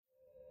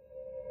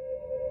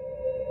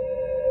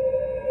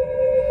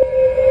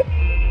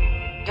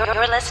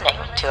You're listening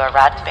to a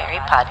Roddenberry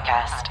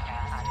podcast.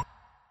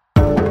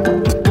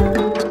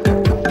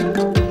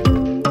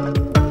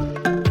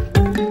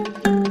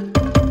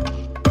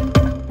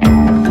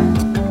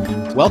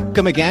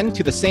 Welcome again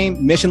to the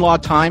same mission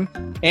log time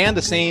and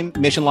the same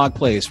mission log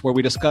place where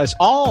we discuss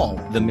all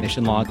the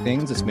mission log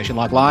things. It's Mission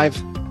Log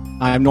Live.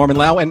 I'm Norman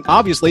Lau, and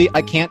obviously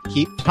I can't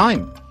keep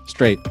time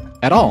straight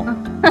at all.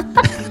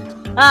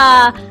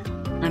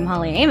 I'm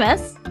Holly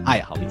Amos. Hi,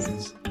 Holly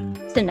Amos.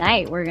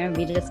 Tonight we're going to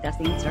be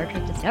discussing Star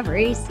Trek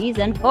Discovery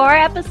Season 4,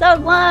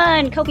 Episode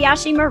 1,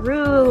 Kobayashi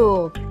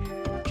Maru,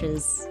 which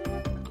is,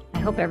 I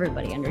hope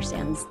everybody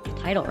understands the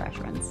title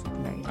reference.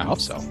 I hope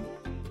so.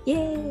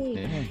 Yay!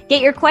 Yeah.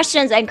 Get your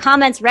questions and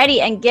comments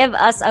ready and give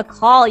us a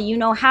call. You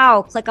know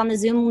how. Click on the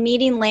Zoom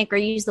meeting link or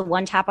use the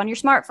one tap on your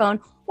smartphone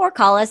or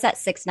call us at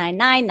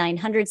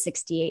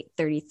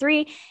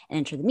 699-900-6833 and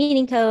enter the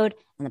meeting code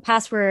and the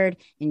password,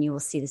 and you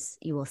will see this.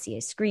 You will see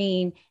a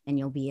screen and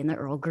you'll be in the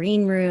Earl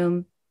Green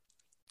room.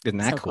 Isn't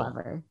that so cool?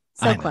 Clever.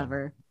 So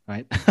clever.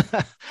 Right?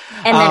 And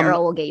then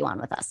Earl will get you on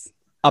with us.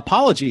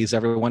 Apologies,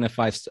 everyone, if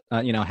I've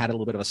had a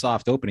little bit of a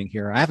soft opening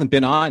here. I haven't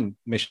been on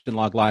Mission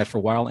Log Live for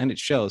a while, and it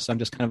shows. So I'm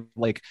just kind of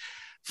like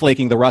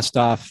flaking the rust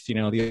off,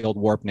 the old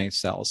warp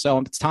nacelle. So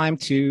it's time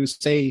to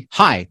say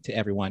hi to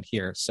everyone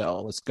here.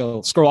 So let's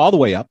go scroll all the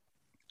way up.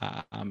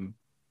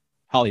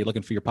 Holly, you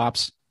looking for your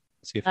pops?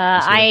 See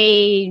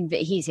if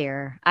he's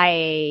here.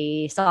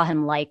 I saw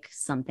him like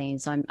something,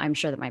 so I'm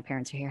sure that my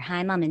parents are here.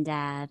 Hi, Mom and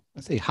Dad.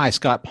 Let's say hi,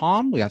 Scott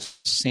Palm. We have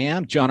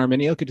Sam, John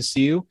Arminio. Good to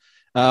see you.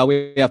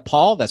 We have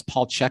Paul. That's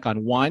Paul. Check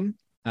on 1.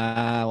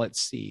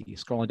 Let's see.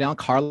 Scrolling down.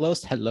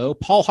 Carlos. Hello.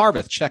 Paul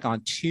Harveth. Check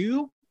on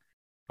 2.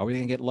 Are we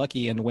gonna get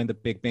lucky and win the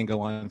big bingo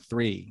on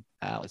 3?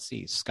 Let's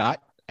see.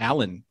 Scott.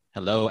 Alan.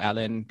 Hello,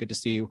 Alan. Good to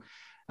see you.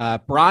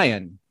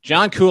 Brian.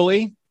 John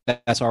Cooley.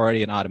 That's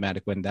already an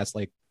automatic win. That's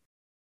like,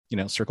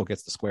 circle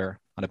gets the square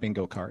on a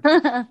bingo card.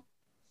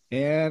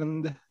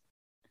 And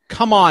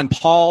come on,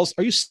 Pauls.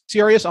 Are you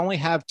serious? I only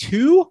have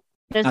 2?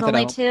 There's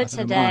only 2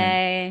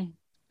 today.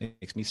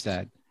 Makes me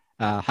sad.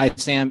 Hi,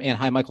 Sam, and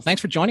hi, Michael.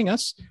 Thanks for joining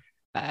us.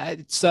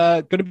 It's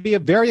going to be a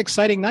very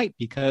exciting night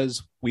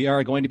because we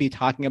are going to be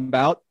talking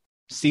about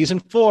Season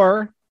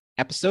 4,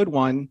 Episode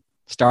 1,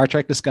 Star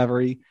Trek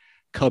Discovery,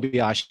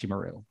 Kobayashi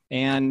Maru.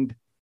 And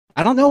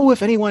I don't know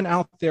if anyone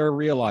out there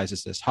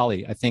realizes this.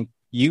 Holly, I think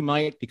you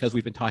might, because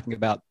we've been talking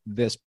about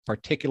this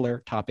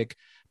particular topic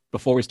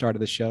before we started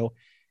the show.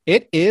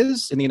 It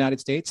is, in the United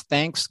States,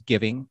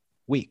 Thanksgiving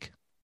week.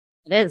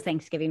 It is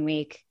Thanksgiving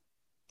week.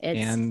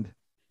 And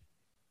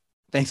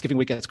Thanksgiving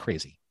week gets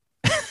crazy.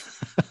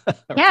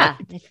 Yeah,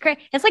 it's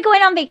crazy. It's like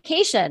going on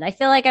vacation. I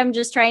feel like I'm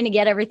just trying to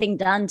get everything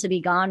done to be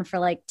gone for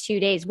like 2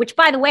 days, which,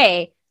 by the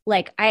way,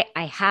 like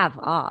I have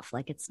off.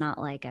 Like, it's not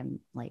like I'm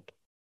like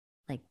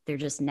they're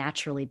just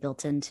naturally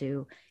built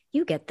into,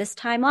 you get this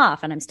time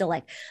off. And I'm still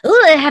like,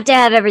 oh, I have to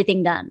have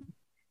everything done.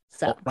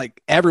 So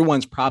like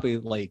everyone's probably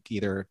like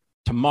either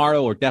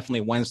tomorrow or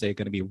definitely Wednesday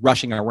going to be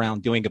rushing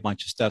around doing a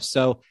bunch of stuff.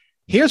 So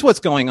here's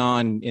what's going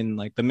on in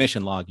like the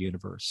mission log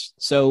universe.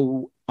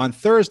 So on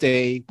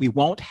Thursday, we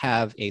won't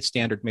have a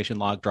standard mission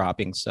log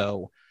dropping.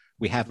 So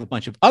we have a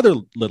bunch of other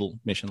little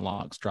mission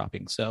logs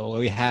dropping. So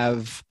we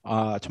have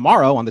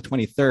tomorrow on the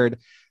 23rd,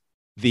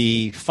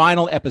 the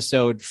final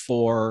episode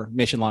for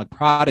Mission Log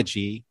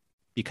Prodigy,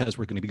 because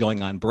we're going to be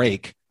going on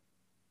break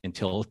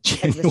until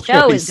January the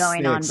show is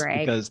going 6th, on break.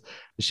 Because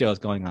the show is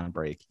going on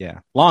break. Yeah.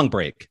 Long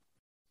break.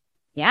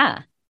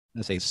 Yeah.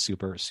 That's a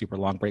super, super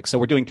long break. So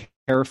we're doing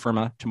Terra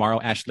Firma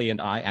tomorrow. Ashley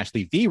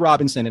V.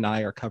 Robinson and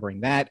I are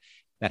covering that.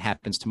 That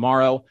happens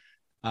tomorrow.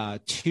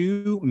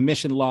 2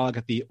 Mission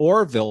Log, the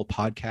Orville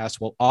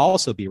podcast, will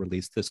also be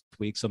released this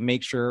week. So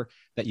make sure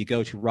that you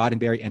go to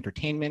Roddenberry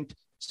Entertainment,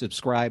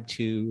 subscribe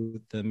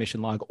to the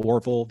Mission Log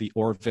Orville, the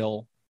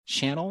Orville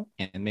channel,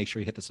 and make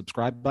sure you hit the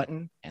subscribe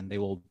button, and they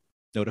will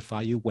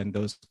notify you when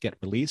those get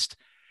released.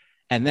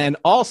 And then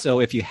also,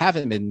 if you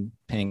haven't been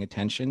paying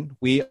attention,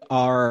 we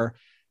are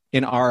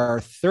in our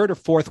 3rd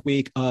or 4th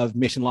week of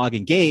Mission Log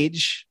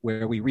Engage,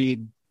 where we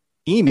read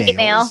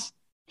emails.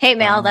 Hate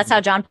mail. That's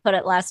how John put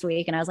it last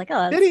week, and I was like,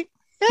 "Oh, did he?"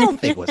 I don't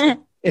think it was.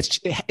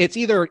 It's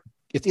either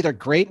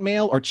great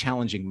mail or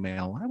challenging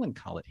mail. I wouldn't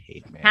call it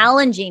hate mail.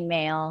 Challenging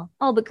mail.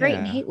 Oh, but great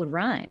and hate would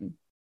rhyme.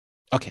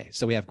 Okay,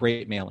 so we have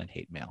great mail and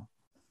hate mail.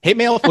 Hate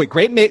mail for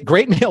great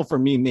mail for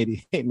me,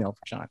 maybe hate mail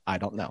for John. I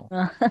don't know.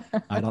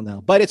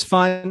 But it's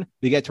fun.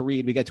 We get to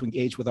read. We get to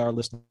engage with our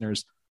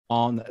listeners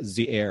on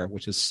the air,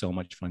 which is so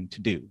much fun to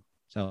do.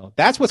 So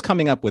that's what's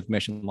coming up with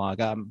Mission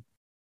Log. I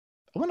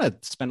want to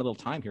spend a little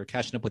time here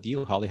catching up with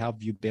you, Holly. How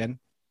have you been?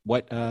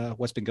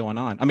 What's been going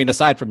on? I mean,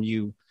 aside from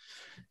you,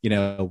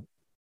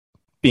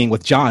 being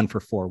with John for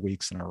 4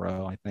 weeks in a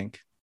row, I think.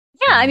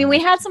 Yeah, I mean, we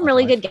had some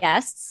really good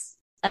guests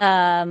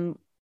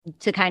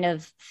to kind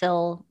of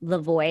fill the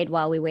void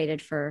while we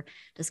waited for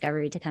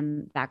Discovery to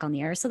come back on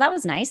the air. So that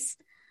was nice.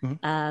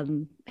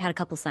 Mm-hmm. Had a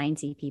couple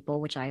sciencey people,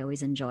 which I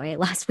always enjoy.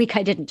 Last week,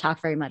 I didn't talk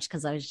very much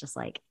because I was just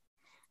like,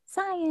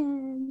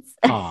 science.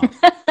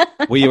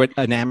 Were you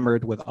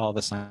enamored with all the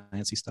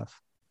sciencey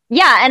stuff?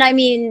 Yeah, and I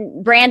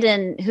mean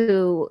Brandon,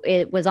 who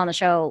was on the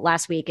show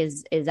last week,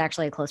 is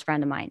actually a close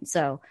friend of mine.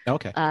 So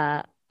Okay.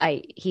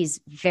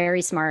 He's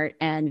very smart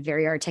and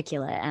very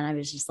articulate, and I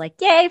was just like,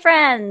 "Yay,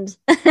 friend!"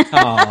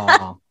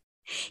 Oh,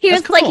 He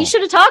was like, "You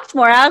should have talked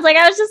more." I was like,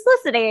 "I was just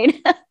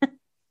listening."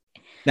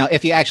 Now,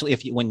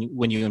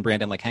 when you and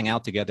Brandon like hang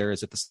out together,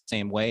 is it the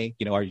same way?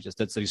 You know, are you just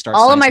so you start?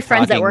 All of my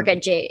friends that work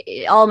at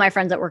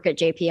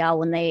JPL,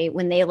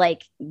 when they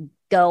like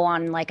go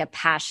on like a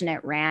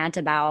passionate rant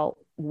about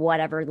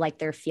whatever like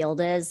their field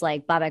is,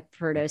 like Babak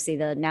Perdosi,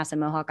 the NASA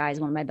Mohawk guy, is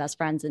one of my best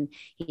friends, and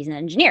he's an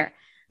engineer.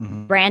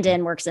 Mm-hmm.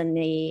 Brandon works in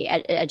the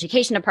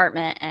education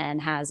department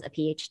and has a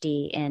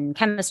PhD in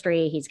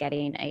chemistry. He's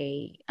getting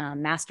a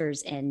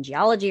master's in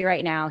geology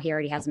right now. He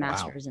already has a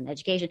master's in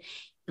education.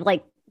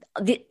 Like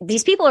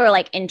these people are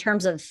like, in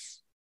terms of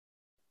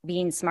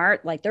being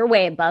smart, like they're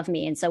way above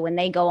me. And so when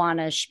they go on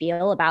a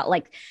spiel about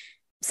like,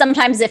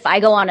 sometimes if I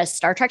go on a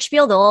Star Trek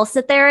spiel, they'll all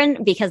sit there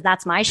and because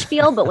that's my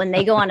spiel. But when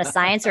they go on a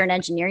science or an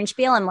engineering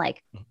spiel, I'm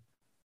like,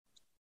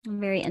 I'm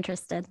very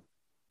interested.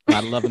 A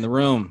lot of love in the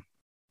room.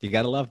 You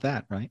got to love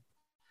that, right?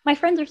 My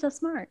friends are so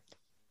smart.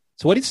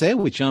 So what do you say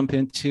we jump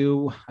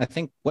into, I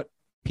think, what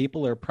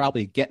people are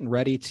probably getting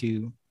ready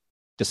to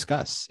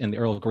discuss in the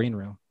Earl Green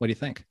room? What do you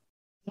think?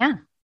 Yeah.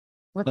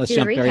 Let's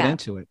jump right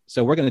into it.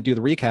 So we're going to do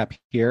the recap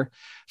here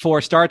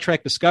for Star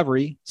Trek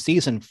Discovery,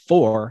 Season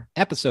 4,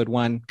 Episode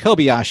 1,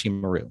 Kobayashi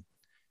Maru.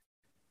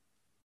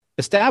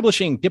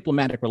 Establishing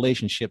diplomatic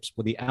relationships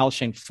with the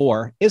Alshain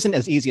 4 isn't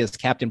as easy as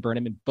Captain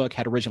Burnham and Book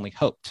had originally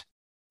hoped.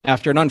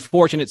 After an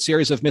unfortunate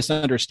series of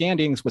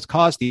misunderstandings which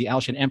caused the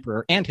Alshain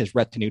Emperor and his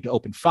retinue to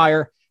open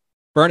fire,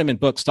 Burnham and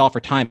Book stall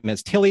for time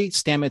as Tilly,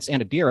 Stamets,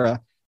 and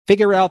Adira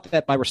figure out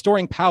that by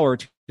restoring power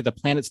to the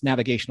planet's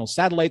navigational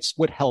satellites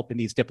would help in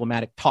these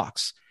diplomatic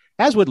talks,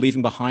 as would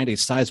leaving behind a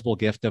sizable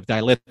gift of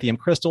dilithium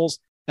crystals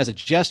as a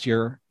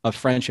gesture of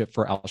friendship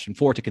for Alshain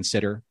 4 to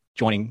consider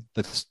joining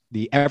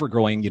the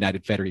ever-growing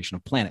United Federation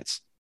of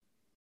Planets.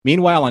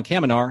 Meanwhile, on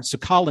Kaminar,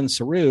 Su'Kal and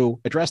Saru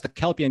address the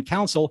Kelpian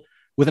Council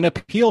with an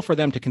appeal for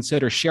them to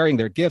consider sharing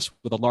their gifts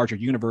with a larger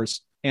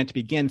universe and to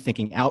begin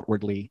thinking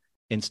outwardly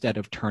instead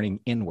of turning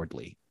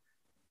inwardly.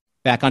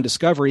 Back on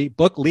Discovery,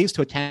 Book leaves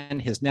to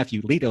attend his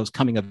nephew Leto's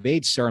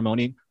coming-of-age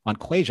ceremony on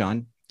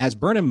Kwejian as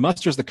Burnham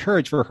musters the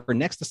courage for her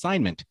next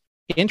assignment,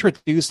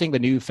 introducing the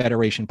new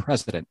Federation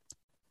president.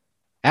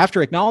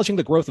 After acknowledging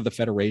the growth of the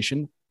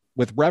Federation,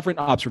 with reverent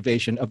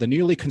observation of the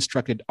newly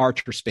constructed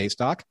Archer space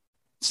dock,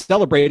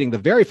 celebrating the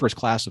very first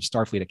class of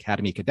Starfleet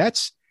Academy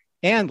cadets,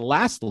 and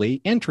lastly,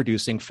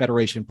 introducing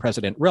Federation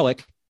President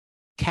Rillick,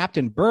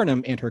 Captain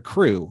Burnham and her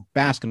crew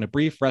bask in a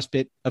brief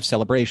respite of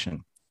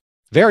celebration.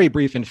 Very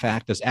brief, in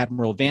fact, as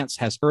Admiral Vance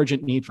has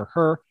urgent need for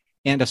her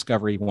and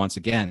Discovery once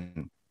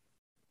again.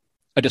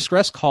 A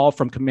distress call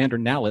from Commander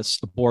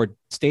Nallis aboard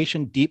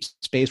Station Deep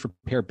Space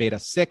Repair Beta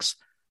 6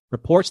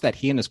 reports that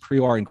he and his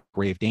crew are in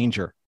grave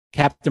danger.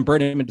 Captain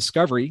Burnham and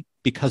Discovery,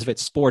 because of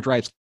its spore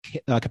drive's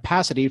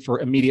capacity for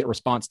immediate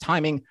response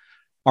timing,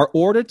 are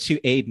ordered to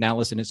aid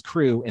Nallis and his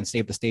crew and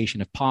save the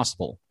station if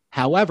possible.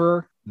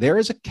 However, there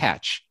is a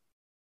catch.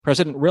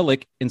 President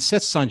Rillick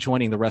insists on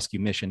joining the rescue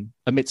mission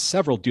amidst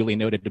several duly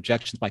noted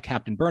objections by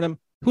Captain Burnham,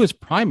 who is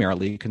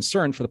primarily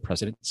concerned for the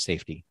president's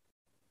safety.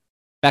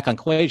 Back on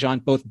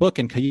Kwejian, both Book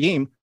and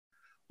Kayim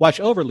watch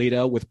over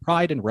Leto with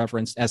pride and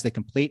reverence as they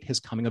complete his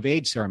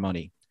coming-of-age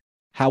ceremony.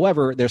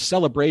 However, their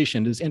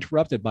celebration is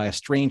interrupted by a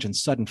strange and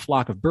sudden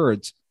flock of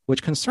birds,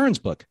 which concerns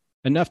Book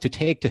enough to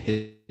take to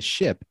his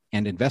ship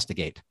and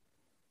investigate.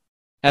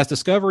 As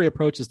Discovery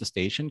approaches the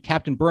station,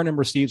 Captain Burnham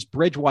receives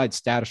bridge-wide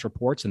status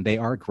reports, and they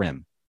are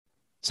grim.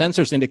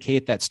 Sensors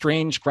indicate that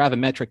strange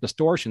gravimetric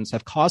distortions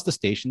have caused the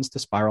stations to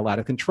spiral out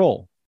of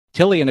control.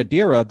 Tilly and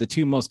Adira, the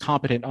two most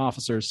competent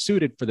officers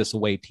suited for this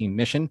away team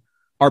mission,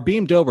 are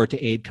beamed over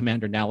to aid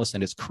Commander Nallis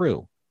and his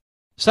crew.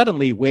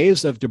 Suddenly,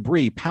 waves of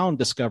debris pound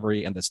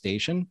Discovery and the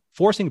station,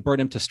 forcing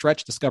Burnham to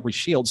stretch Discovery's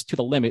shields to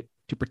the limit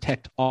to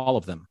protect all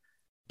of them.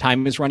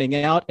 Time is running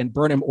out, and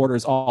Burnham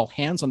orders all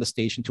hands on the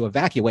station to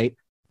evacuate,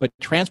 but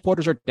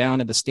transporters are down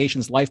and the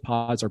station's life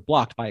pods are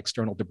blocked by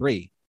external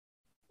debris.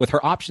 With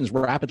her options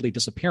rapidly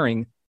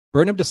disappearing,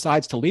 Burnham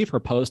decides to leave her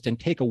post and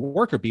take a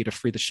worker bee to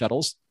free the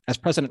shuttles, as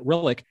President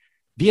Rillick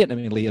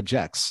vehemently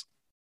objects.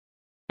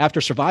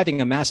 After surviving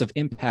a massive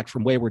impact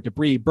from wayward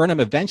debris, Burnham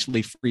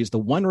eventually frees the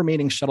one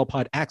remaining shuttle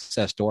pod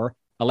access door,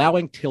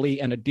 allowing Tilly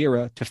and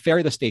Adira to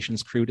ferry the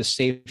station's crew to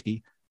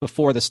safety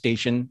before the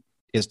station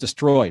is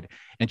destroyed.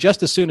 And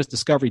just as soon as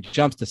Discovery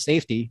jumps to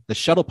safety, the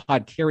shuttle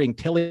pod carrying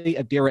Tilly,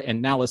 Adira,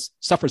 and Nallis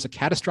suffers a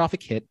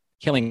catastrophic hit,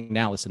 killing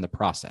Nallis in the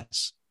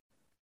process.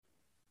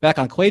 Back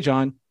on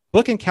Kwejian,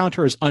 Book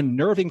encounters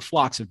unnerving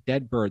flocks of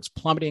dead birds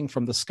plummeting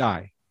from the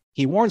sky.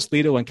 He warns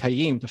Leto and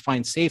Kayim to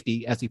find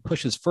safety as he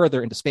pushes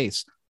further into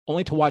space,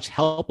 only to watch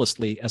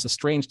helplessly as a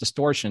strange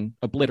distortion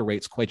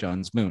obliterates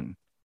Kwejian's moon.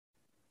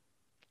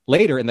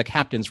 Later in the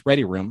captain's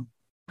ready room,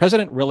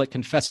 President Rillick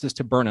confesses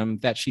to Burnham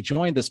that she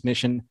joined this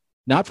mission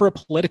not for a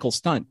political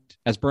stunt,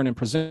 as Burnham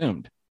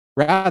presumed.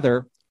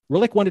 Rather,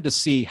 Rillick wanted to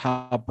see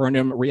how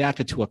Burnham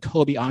reacted to a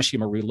Kobayashi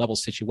Maru level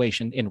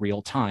situation in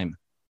real time.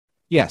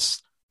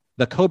 Yes,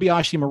 the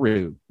Kobayashi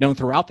Maru, known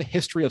throughout the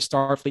history of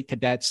Starfleet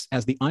cadets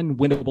as the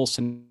unwinnable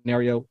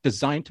scenario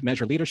designed to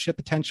measure leadership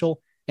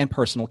potential and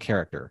personal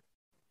character.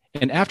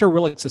 And after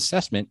Rillick's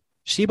assessment,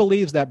 she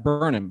believes that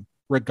Burnham,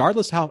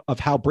 regardless of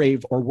how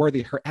brave or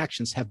worthy her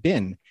actions have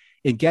been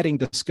in getting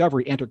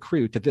Discovery and her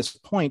crew to this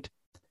point,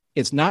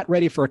 is not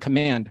ready for a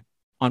command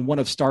on one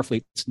of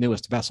Starfleet's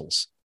newest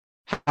vessels.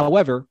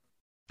 However,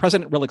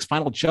 President Rillick's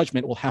final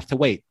judgment will have to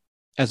wait,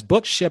 as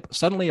Book's ship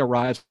suddenly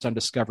arrives on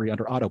Discovery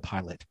under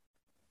autopilot.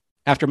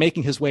 After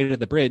making his way to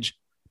the bridge,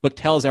 Book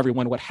tells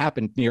everyone what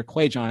happened near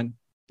Quajon,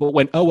 but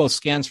when Owo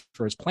scans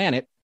for his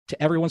planet,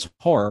 to everyone's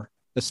horror,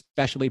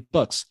 especially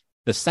Book's,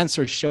 the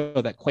sensors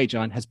show that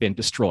Quajon has been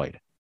destroyed.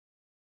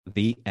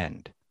 The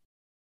end.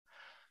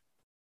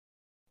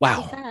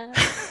 Wow.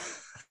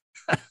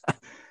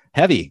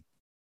 Heavy.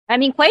 I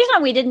mean,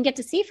 Quajon we didn't get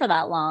to see for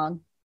that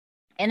long.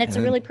 And it's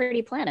a really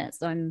pretty planet,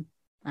 so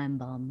I'm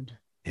bummed.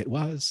 It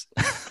was.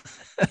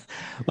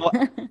 Well,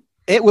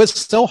 it was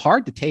so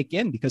hard to take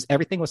in because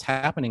everything was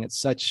happening at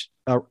such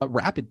a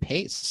rapid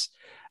pace.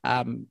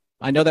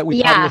 I know that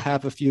we probably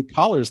have a few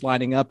callers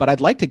lining up, but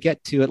I'd like to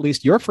get to at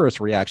least your first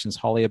reactions,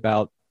 Holly,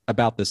 about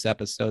this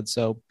episode.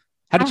 So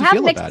how did you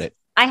feel about it?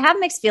 I have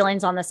mixed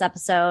feelings on this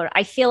episode.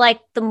 I feel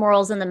like the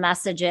morals and the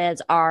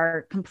messages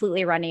are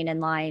completely running in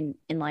line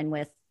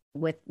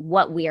with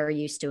what we are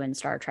used to in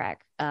Star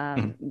Trek.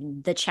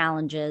 The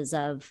challenges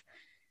of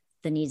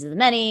the needs of the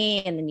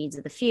many and the needs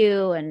of the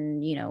few,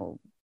 and, you know,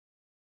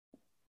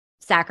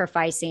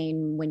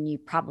 sacrificing when you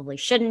probably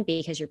shouldn't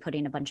because you're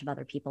putting a bunch of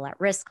other people at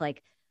risk.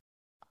 Like,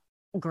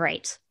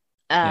 great.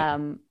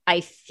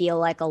 I feel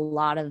like a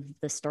lot of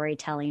the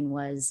storytelling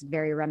was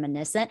very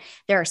reminiscent.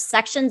 There are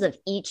sections of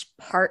each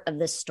part of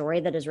this story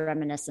that is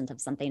reminiscent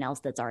of something else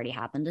that's already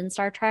happened in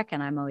Star Trek.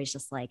 And I'm always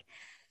just like,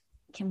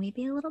 can we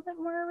be a little bit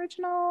more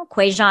original?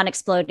 Quajon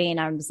exploding.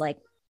 I was like,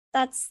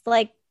 that's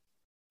like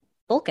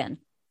Vulcan.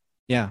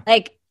 Yeah.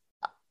 Like,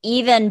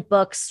 even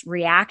Book's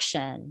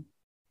reaction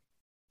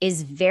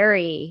is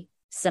very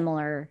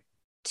similar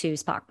to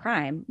Spock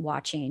Prime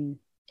watching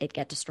it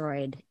get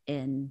destroyed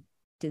in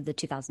the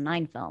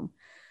 2009 film.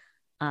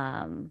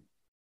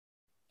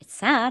 It's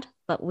sad,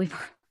 but we've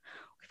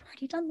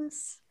already done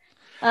this.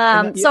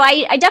 So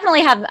I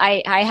definitely have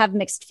I have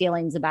mixed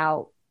feelings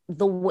about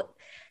the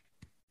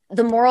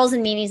morals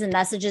and meanings and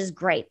messages.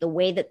 Great, the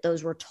way that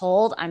those were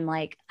told, I'm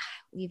like,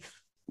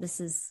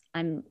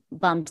 I'm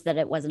bummed that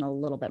it wasn't a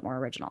little bit more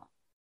original.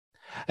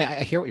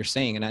 I hear what you're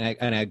saying, and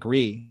I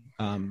agree.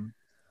 And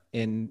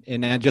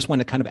I just want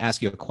to kind of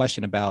ask you a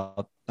question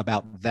about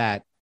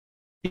that,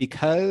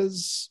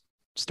 because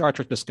Star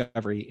Trek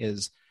Discovery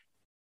is,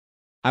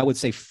 I would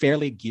say,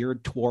 fairly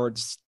geared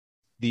towards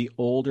the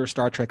older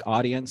Star Trek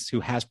audience who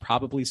has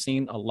probably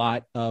seen a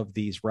lot of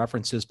these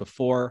references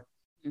before.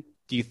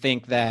 Do you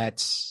think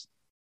that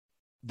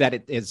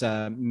it is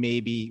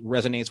maybe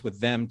resonates with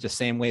them the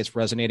same way it's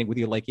resonating with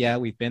you? Like, yeah,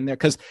 we've been there.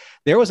 Because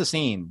there was a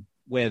scene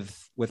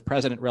with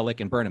President Rillick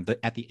and Burnham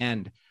at the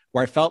end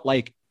where I felt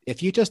like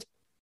if you just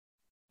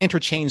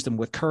interchanged them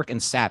with Kirk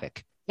and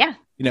Savick,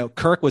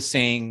 Kirk was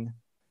saying,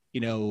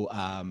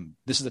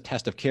 this is a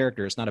test of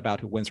character. It's not about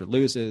who wins or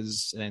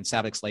loses. And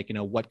Savick's like,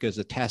 what goes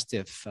a test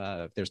if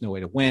there's no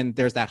way to win?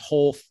 There's that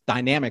whole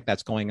dynamic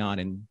that's going on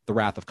in The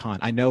Wrath of Khan.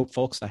 I know,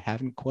 folks, I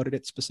haven't quoted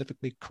it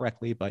specifically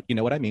correctly, but you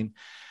know what I mean.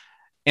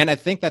 And I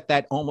think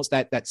that almost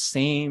that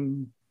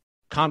same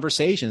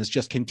conversation is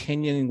just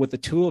continuing with the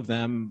two of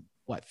them,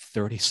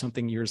 30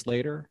 something years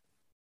later?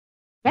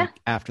 Yeah. Like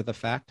after the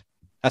fact.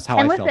 That's how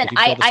I felt.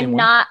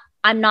 Listen,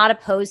 I'm not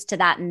opposed to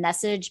that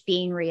message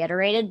being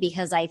reiterated,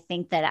 because I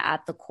think that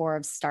at the core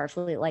of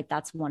Starfleet, like,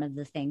 that's one of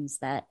the things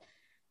that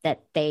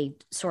they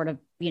sort of,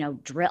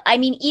 drill. I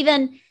mean,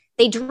 even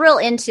they drill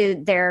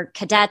into their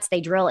cadets,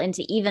 they drill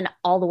into even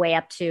all the way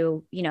up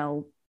to,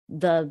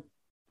 the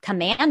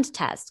command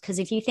test. Because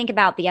if you think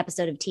about the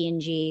episode of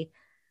TNG,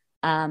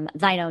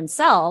 Thine Own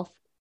Self,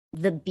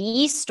 the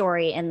B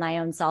story in Thy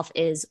Own Self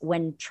is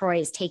when Troy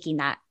is taking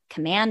that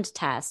command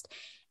test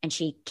and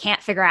she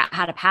can't figure out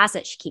how to pass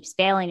it. She keeps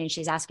failing, and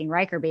she's asking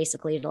Riker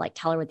basically to like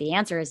tell her what the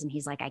answer is. And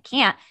he's like, I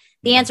can't.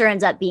 The answer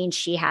ends up being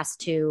she has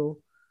to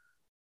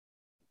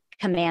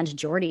command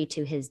Geordi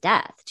to his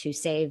death to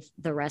save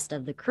the rest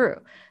of the crew.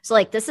 So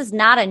like, this is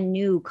not a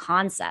new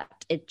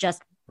concept. It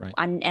just, right.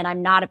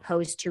 I'm not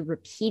opposed to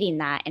repeating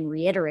that and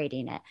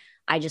reiterating it.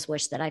 I just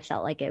wish that I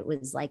felt like it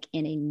was like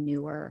in a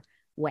newer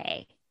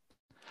way.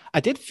 I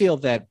did feel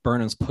that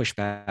Burnham's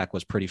pushback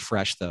was pretty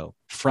fresh, though,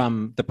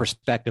 from the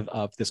perspective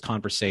of this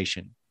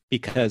conversation,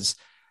 because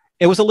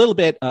it was a little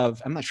bit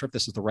of, I'm not sure if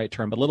this is the right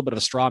term, but a little bit of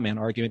a straw man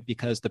argument,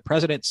 because the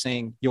president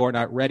saying you're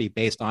not ready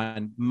based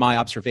on my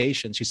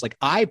observations. She's like,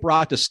 I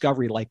brought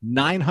Discovery like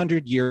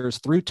 900 years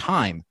through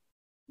time.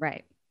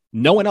 Right.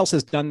 No one else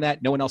has done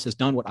that. No one else has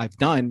done what I've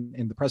done.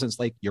 And the president's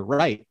like, you're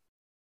right.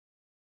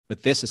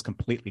 But this is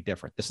completely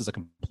different. This is a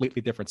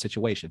completely different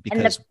situation,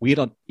 because we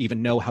don't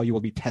even know how you will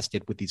be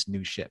tested with these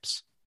new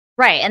ships.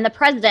 Right. And the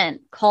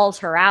president calls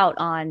her out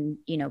on,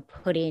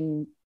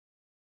 putting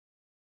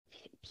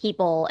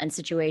people and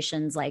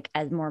situations like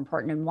as more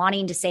important and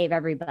wanting to save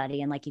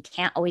everybody. And like, you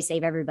can't always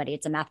save everybody.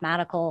 It's a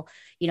mathematical,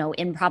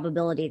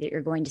 improbability that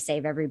you're going to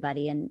save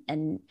everybody.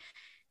 And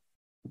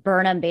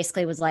Burnham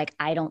basically was like,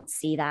 I don't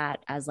see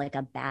that as like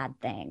a bad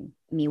thing,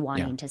 me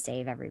wanting to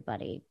save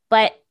everybody.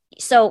 But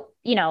so,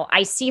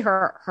 I see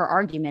her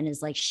argument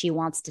is like, she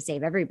wants to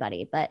save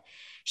everybody, but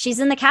she's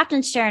in the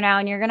captain's chair now,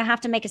 and you're going to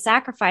have to make a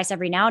sacrifice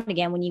every now and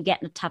again when you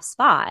get in a tough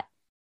spot.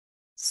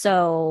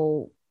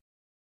 So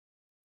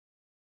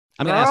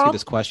I'm going to ask you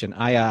this question.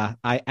 I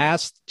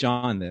asked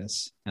John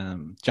this,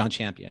 John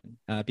Champion,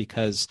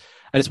 because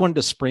I just wanted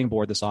to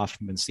springboard this off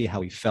him and see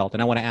how he felt.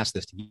 And I want to ask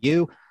this to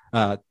you,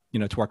 to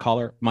our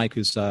caller, Mike,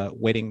 who's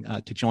waiting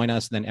to join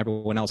us, and then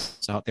everyone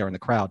else out there in the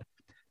crowd.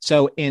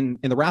 So in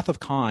the Wrath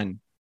of Khan,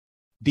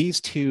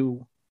 these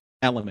two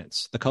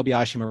elements, the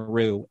Kobayashi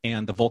Maru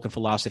and the Vulcan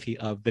philosophy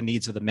of the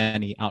needs of the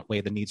many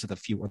outweigh the needs of the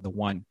few or the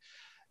one,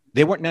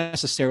 they weren't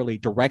necessarily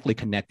directly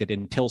connected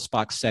until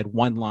Spock said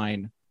one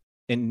line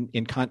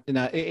in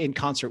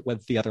concert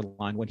with the other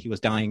line when he was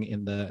dying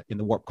in the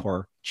warp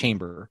core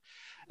chamber,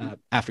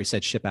 after he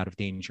said ship out of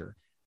danger.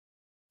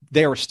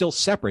 They were still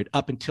separate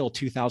up until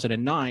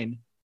 2009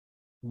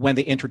 when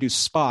they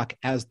introduced Spock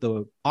as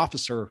the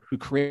officer who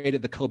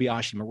created the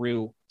Kobayashi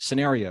Maru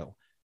scenario.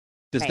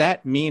 Does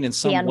that mean in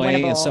some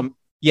way,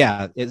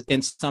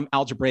 in some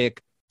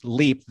algebraic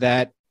leap,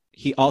 that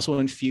he also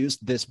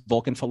infused this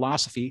Vulcan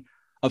philosophy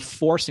of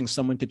forcing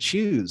someone to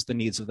choose the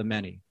needs of the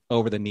many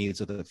over the needs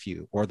of the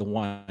few or the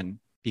one,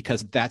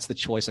 because that's the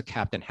choice a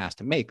captain has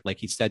to make. Like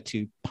he said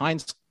to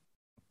Pine's,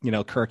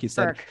 Kirk, he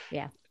said,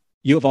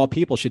 you of all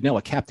people should know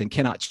a captain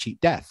cannot cheat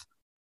death.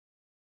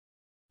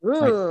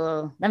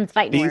 Ooh, them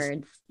fighting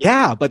words.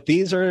 Yeah, but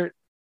these are,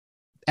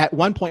 at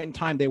one point in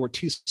time, they were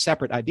two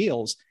separate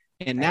ideals.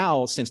 And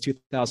now, since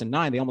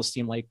 2009, they almost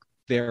seem like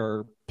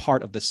they're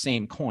part of the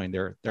same coin.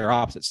 They're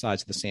opposite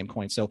sides of the same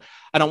coin. So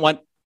I don't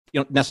want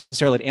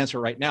necessarily to answer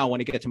right now. I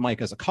want to get to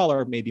Mike as a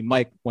caller. Maybe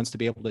Mike wants to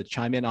be able to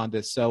chime in on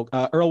this. So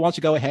Earl, why don't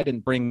you go ahead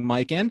and bring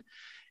Mike in,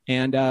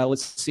 and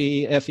let's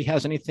see if he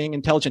has anything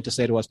intelligent to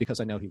say to us, because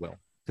I know he will.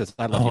 Because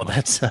I love you,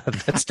 Mike.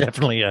 That's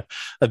definitely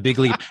a big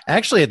leap.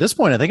 Actually, at this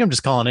point, I think I'm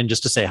just calling in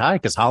just to say hi,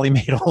 because Holly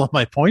made all of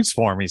my points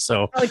for me.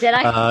 So, did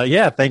I?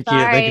 Yeah, thank you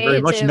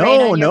very much.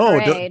 No,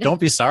 don't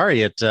be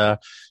sorry.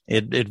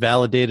 It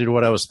validated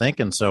what I was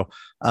thinking. So,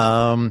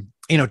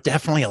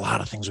 definitely a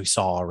lot of things we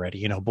saw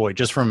already. Boy,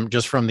 just from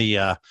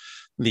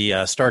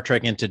the Star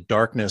Trek Into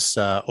Darkness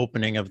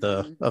opening of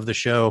the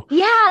show.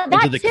 Yeah,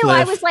 that too. Cliff.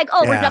 I was like,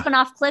 we're jumping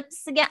off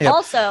cliffs again. Yep.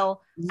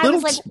 Also, I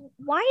was like,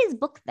 why is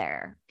Book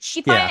there?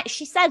 She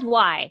says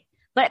why,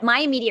 but my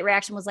immediate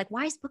reaction was like,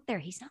 why is Book there?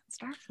 He's not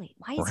in Starfleet.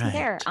 Why is he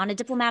there on a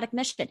diplomatic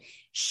mission?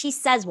 She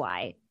says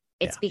why.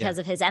 It's because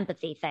of his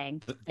empathy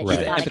thing.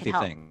 Empathy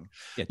thing.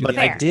 Yeah, but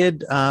I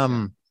did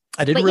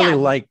really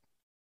like.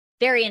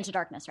 Very Into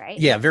Darkness, right?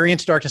 Yeah, very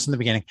Into Darkness in the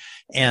beginning.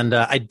 And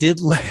I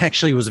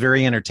actually was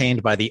very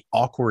entertained by the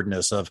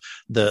awkwardness of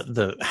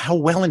the how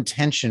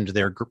well-intentioned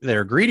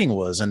their greeting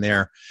was, and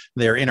their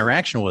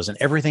interaction was, and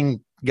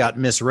everything got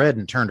misread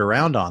and turned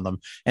around on them.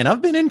 And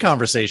I've been in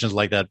conversations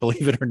like that,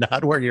 believe it or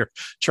not, where you're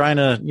trying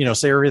to,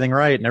 say everything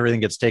right and everything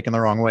gets taken the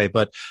wrong way.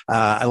 But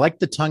I like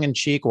the tongue in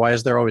cheek. Why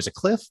is there always a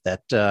cliff?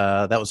 That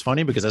was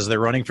funny, because as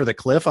they're running for the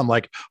cliff, I'm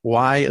like,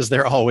 why is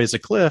there always a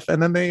cliff?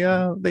 And then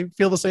they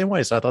feel the same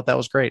way. So I thought that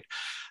was great.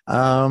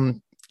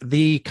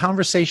 The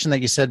conversation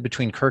that you said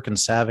between Kirk and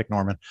Savick,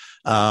 Norman,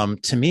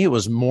 to me, it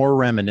was more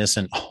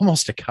reminiscent,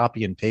 almost a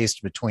copy and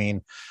paste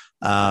between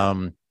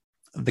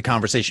the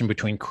conversation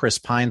between Chris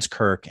Pine's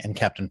Kirk and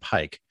Captain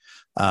Pike,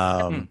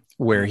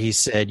 where he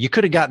said, you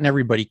could have gotten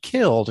everybody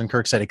killed. And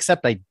Kirk said,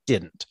 except I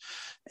didn't.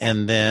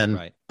 And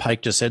then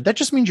Pike just said, that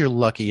just means you're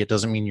lucky. It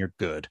doesn't mean you're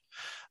good.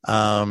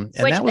 And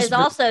which that was is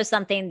also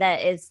something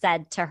that is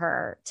said to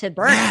her, to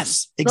Burnham.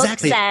 Yes,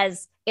 exactly. Book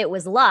says it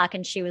was luck.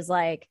 And she was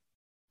like,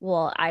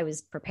 well, I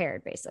was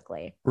prepared,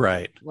 basically.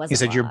 Right. He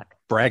said, luck. You're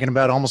bragging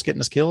about almost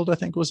getting us killed, I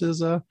think was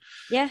his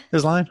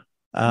line.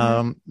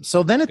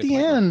 So then at the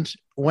end,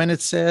 when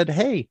it said,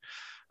 hey,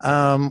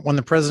 when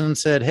the president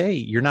said, hey,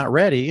 you're not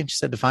ready, and she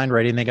said, define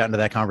ready, and they got into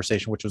that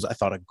conversation, which was, I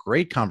thought, a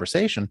great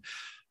conversation.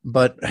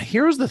 But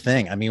here's the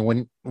thing. I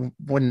mean,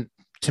 when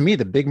to me,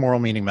 the big moral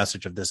meaning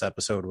message of this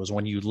episode was,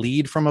 when you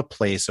lead from a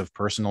place of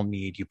personal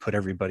need, you put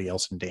everybody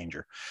else in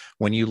danger.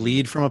 When you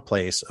lead from a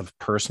place of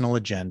personal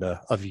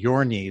agenda, of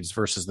your needs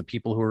versus the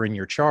people who are in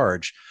your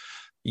charge,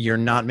 you're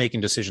not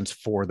making decisions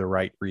for the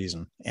right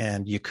reason.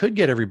 And you could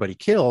get everybody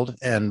killed.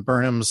 And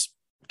Burnham's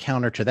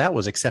counter to that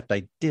was, except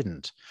I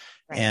didn't.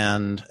 Right.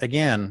 And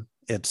again,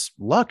 it's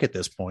luck at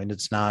this point.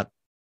 It's not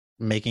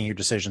making your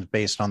decisions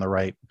based on the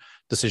right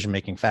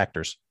decision-making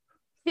factors.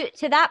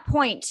 To that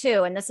point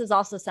too, and this is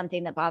also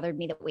something that bothered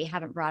me that we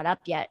haven't brought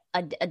up yet.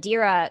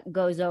 Adira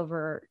goes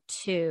over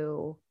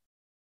to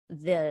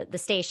the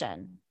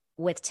station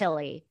with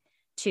Tilly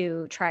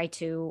to try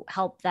to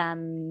help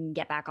them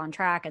get back on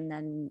track, and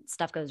then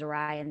stuff goes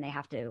awry and they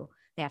have to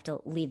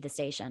leave the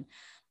station.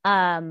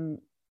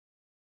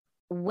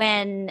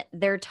 when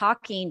they're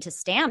talking to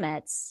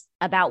Stamets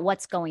about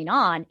what's going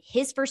on,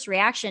 his first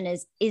reaction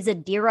is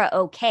Adira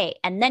okay?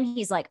 And then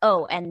he's like,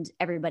 oh, and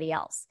everybody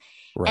else.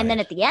 Right. And then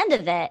at the end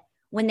of it,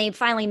 when they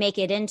finally make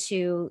it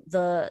into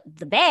the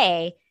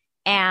bay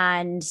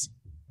and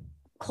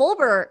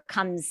Colbert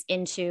comes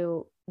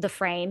into the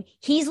frame,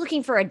 he's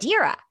looking for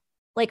Adira.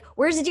 Like,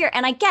 where's Adira?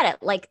 And I get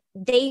it. Like,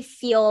 they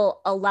feel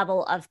a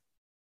level of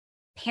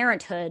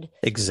parenthood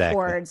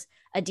towards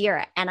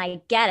Adira. And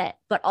I get it.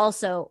 But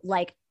also,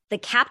 like, the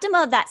captain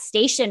of that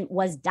station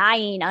was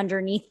dying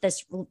underneath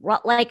this.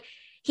 Like,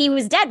 he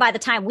was dead by the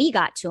time we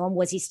got to him.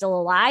 Was he still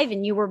alive?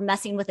 And you were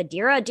messing with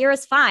Adira?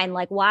 Adira's fine.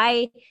 Like,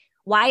 why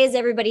is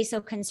everybody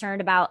so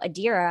concerned about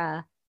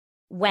Adira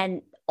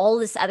when all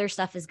this other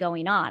stuff is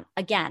going on?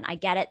 Again, I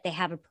get it. They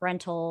have a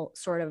parental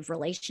sort of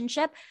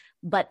relationship,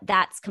 but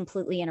that's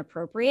completely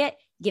inappropriate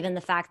given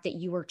the fact that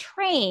you were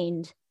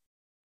trained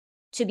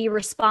to be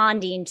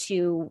responding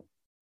to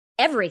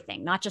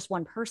everything, not just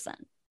one person.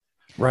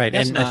 Right.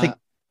 Yes, and I think,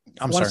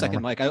 I'm one sorry,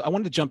 second, Mike. Mike. I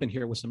wanted to jump in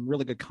here with some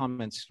really good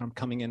comments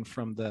coming in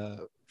from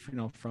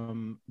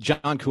from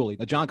John Cooley.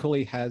 Now, John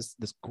Cooley has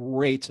this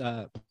great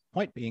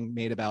point being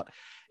made about,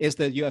 is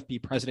the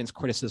UFB president's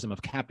criticism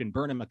of Captain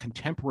Burnham a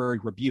contemporary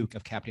rebuke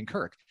of Captain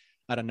Kirk?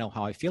 I don't know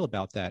how I feel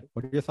about that.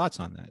 What are your thoughts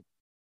on that?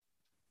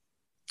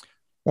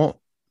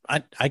 Well,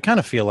 I kind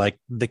of feel like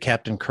the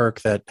Captain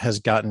Kirk that has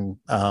become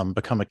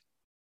a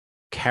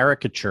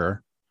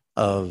caricature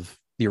of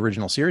the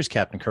original series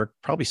Captain Kirk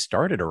probably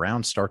started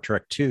around Star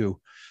Trek II,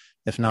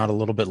 if not a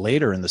little bit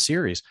later in the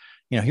series.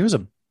 You know, he was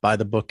a by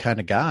the book kind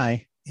of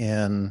guy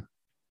in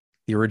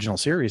the original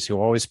series who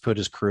always put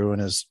his crew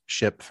and his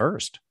ship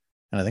first.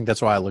 And I think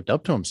that's why I looked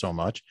up to him so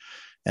much.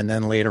 And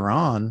then later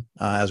on,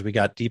 as we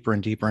got deeper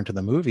and deeper into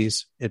the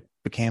movies, it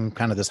became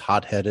kind of this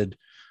hot-headed,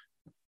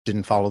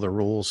 didn't follow the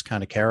rules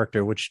kind of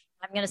character, which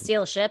I'm going to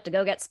steal a ship to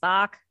go get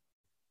Spock.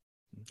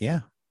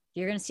 Yeah.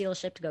 You're going to steal a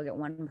ship to go get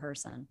one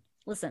person.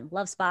 Listen,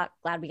 love Spock.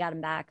 Glad we got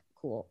him back.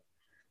 Cool.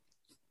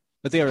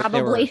 But they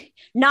probably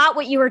not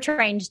what you were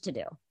trained to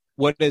do.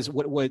 Would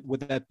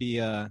that be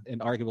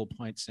an arguable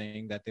point,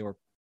 saying that they were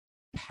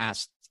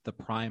past the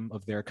prime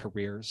of their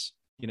careers,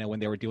 you know, when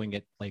they were doing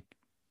it like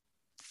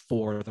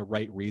for the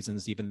right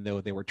reasons, even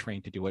though they were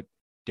trained to do it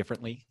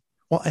differently?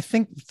 Well, I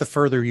think the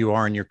further you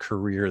are in your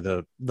career,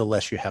 the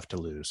less you have to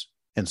lose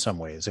in some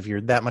ways. If you're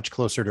that much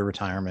closer to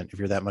retirement, if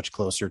you're that much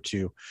closer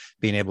to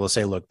being able to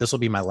say, look, this will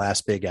be my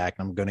last big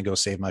act, I'm going to go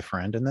save my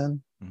friend, and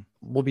then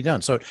we'll be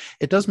done. So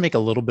it does make a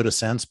little bit of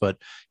sense. But,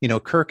 you know,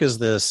 Kirk is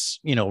this,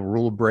 you know,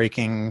 rule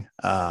breaking,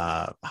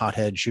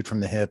 hothead, shoot from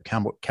the hip,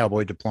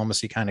 cowboy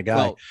diplomacy kind of guy.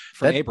 Well,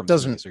 from that Abrams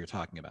doesn't, movies you're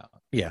talking about.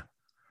 Yeah.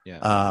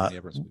 Yeah.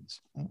 Abrams movies.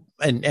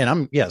 And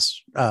I'm,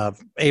 yes,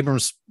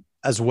 Abrams,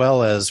 as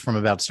well as from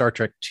about Star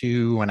Trek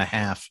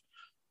 2.5,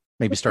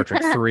 maybe Star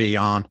Trek 3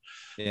 on.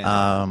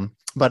 Yeah.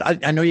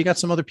 But I know you got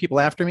some other people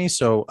after me.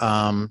 So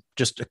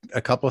just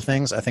a couple of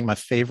things. I think my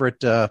favorite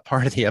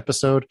part of the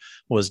episode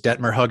was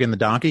Detmer hugging the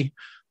donkey.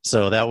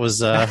 So that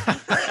was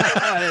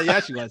yeah,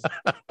 she was.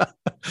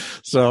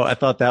 So I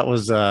thought that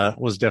was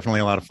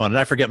definitely a lot of fun. And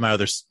I forget my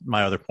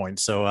other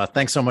points. So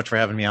thanks so much for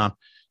having me on.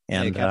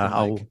 And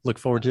I'll look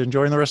forward to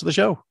enjoying the rest of the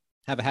show.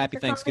 Have a happy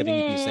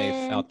Thanksgiving. Be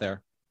safe out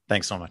there.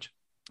 Thanks so much.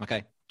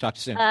 Okay. Talk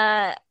to you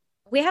soon.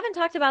 We haven't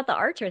talked about the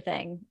Archer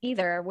thing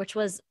either, which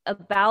was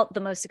about the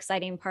most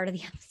exciting part of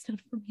the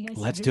episode for me.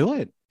 Let's do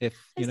it. If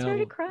you I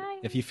started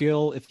crying. If you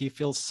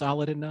feel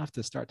solid enough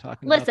to start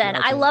talking. Listen,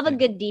 I love a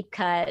good deep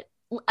cut.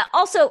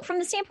 Also, from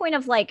the standpoint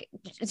of like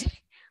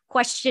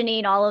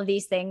questioning all of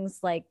these things,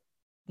 like,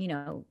 you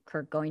know,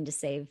 Kirk going to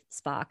save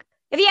Spock.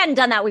 If he hadn't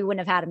done that, we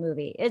wouldn't have had a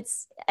movie.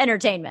 It's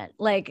entertainment.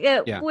 Like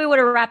we would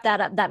have wrapped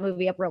that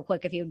movie up real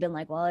quick if he had been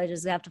like, well, I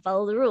just have to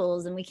follow the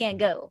rules and we can't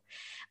go.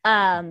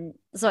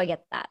 So I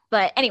get that.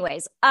 But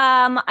anyways,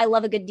 I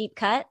love a good deep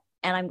cut,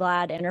 and I'm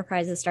glad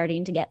Enterprise is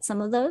starting to get some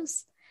of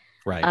those.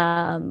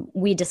 Right.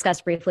 We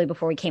discussed briefly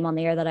before we came on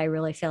the air that I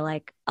really feel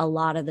like a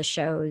lot of the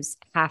shows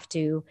have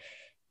to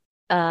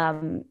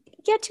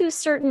get to a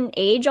certain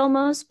age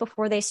almost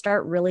before they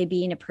start really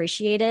being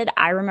appreciated.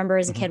 I remember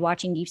as a kid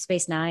watching Deep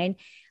Space Nine.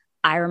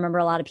 I remember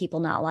a lot of people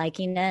not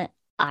liking it.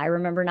 I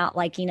remember not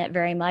liking it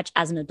very much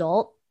as an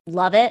adult.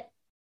 Love it.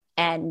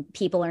 And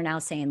people are now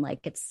saying like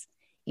it's,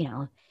 you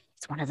know,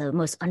 it's one of the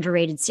most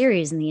underrated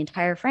series in the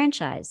entire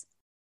franchise.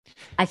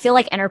 I feel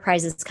like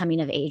Enterprise is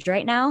coming of age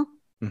right now,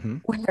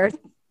 where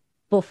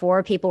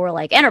before people were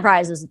like,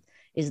 Enterprise is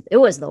it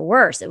was the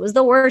worst. It was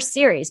the worst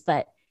series,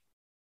 but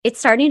it's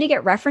starting to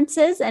get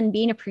references and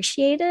being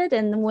appreciated.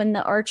 And when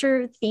the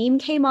Archer theme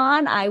came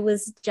on, I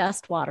was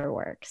just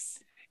waterworks.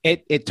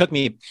 It took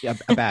me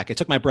aback. It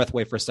took my breath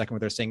away for a second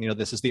where they're saying, you know,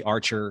 this is the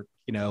Archer,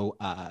 you know,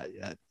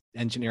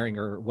 engineering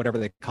or whatever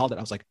they called it.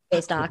 I was like,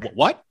 Space dock.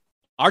 What?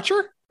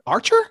 Archer?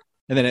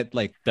 And then it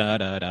like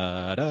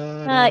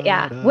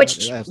yeah,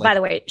 which by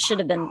the way should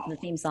have been the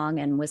theme song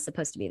and was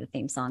supposed to be the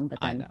theme song,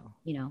 but then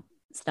you know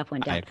stuff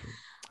went down.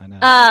 I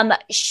know.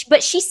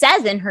 But she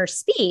says in her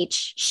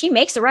speech, she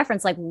makes a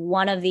reference like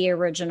one of the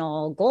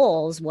original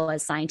goals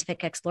was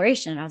scientific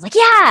exploration. And I was like,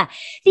 yeah,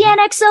 the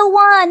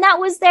NX-01, that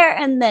was there.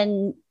 And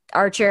then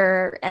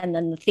Archer and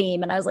then the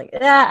theme. And I was like,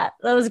 yeah,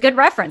 that was a good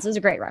reference. It was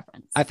a great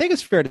reference. I think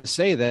it's fair to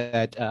say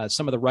that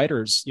some of the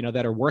writers,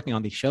 that are working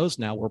on these shows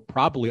now were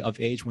probably of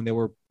age when they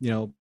were,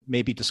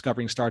 maybe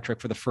discovering Star Trek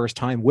for the first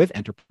time with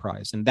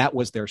Enterprise. And that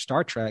was their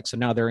Star Trek. So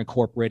now they're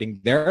incorporating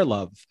their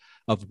love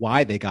of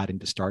why they got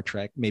into Star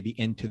Trek, maybe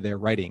into their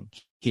writing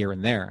here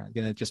and there.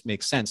 And it just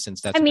makes sense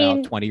since that's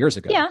about 20 years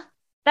ago. Yeah,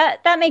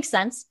 that makes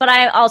sense. But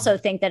I also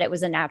think that it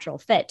was a natural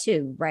fit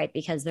too, right?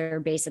 Because they're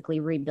basically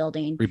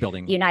rebuilding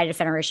the United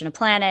Federation of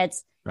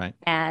Planets. Right.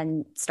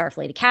 And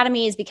Starfleet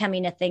Academy is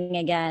becoming a thing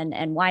again.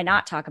 And why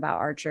not talk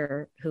about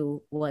Archer,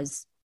 who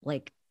was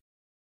like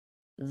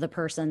the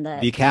person that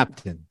the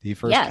captain, the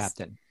first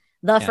captain,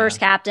 first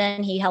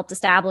captain. He helped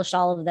establish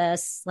all of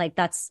this. Like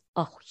that's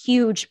a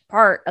huge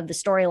part of the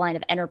storyline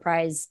of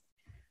Enterprise.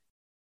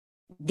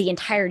 The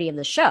entirety of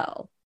the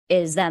show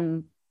is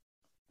them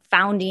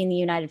founding the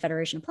United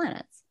Federation of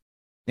Planets.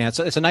 Yeah,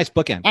 it's a nice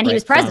bookend. And he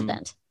was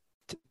president.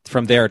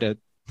 From there to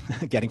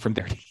getting from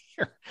there to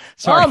here.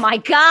 Sorry. Oh my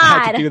God.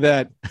 I had to do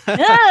that.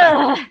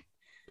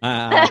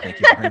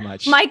 Thank you very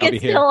much. Mike is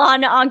still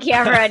on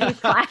camera and he's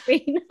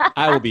clapping.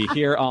 I will be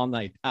here all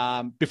night.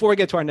 Before we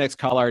get to our next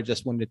caller, I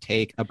just wanted to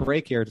take a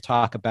break here to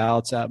talk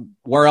about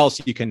where else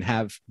you can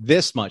have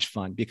this much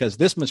fun, because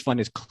this much fun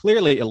is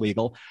clearly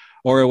illegal,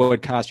 or it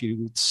would cost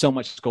you so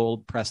much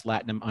gold press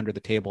latinum under the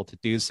table to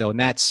do so. And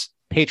that's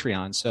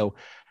Patreon. So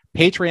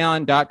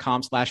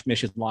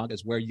patreon.com/missionlog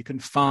is where you can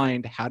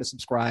find how to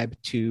subscribe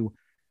to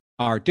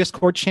our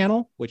Discord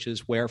channel, which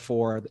is where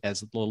for as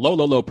the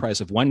low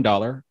price of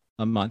 $1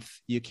 a month,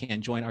 you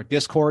can join our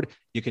Discord.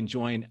 You can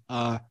join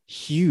a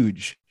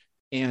huge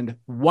and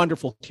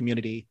wonderful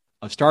community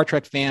of Star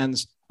Trek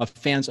fans, of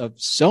fans of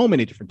so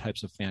many different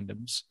types of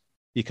fandoms,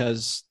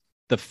 because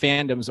the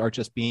fandoms are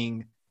just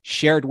being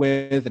shared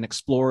with and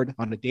explored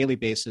on a daily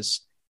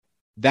basis.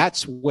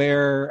 That's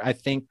where I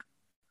think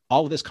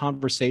all of this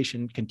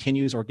conversation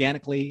continues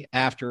organically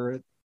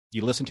after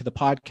you listen to the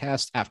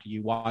podcast, after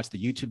you watch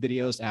the YouTube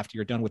videos, after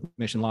you're done with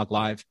Mission Log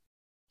Live.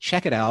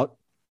 Check it out.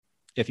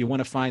 If you want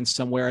to find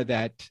somewhere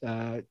that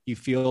you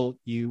feel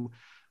you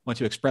want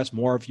to express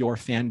more of your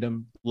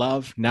fandom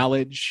love,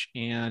 knowledge,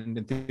 and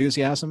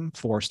enthusiasm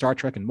for Star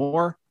Trek and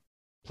more,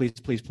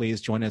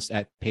 please join us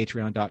at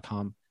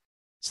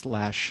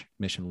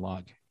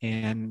patreon.com/missionlog.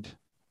 And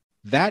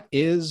that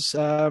is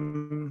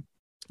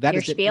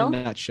it in a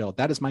nutshell.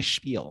 That is my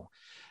spiel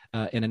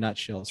in a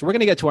nutshell. So we're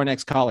going to get to our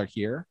next caller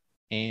here.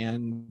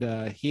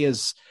 And he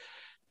is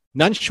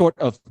none short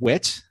of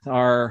wit,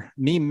 our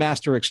meme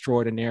master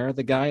extraordinaire,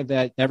 the guy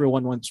that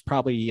everyone wants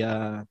probably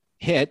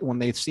hit when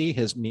they see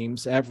his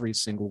memes every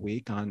single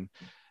week on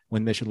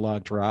when Mission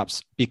Log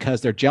drops,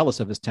 because they're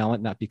jealous of his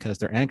talent, not because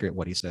they're angry at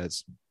what he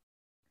says.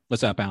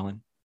 What's up,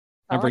 Alan?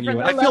 I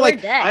feel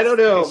like I don't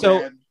know.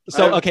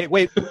 So okay,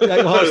 wait, hold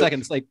on a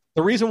second. It's like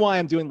the reason why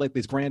I'm doing like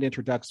these grand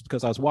introductions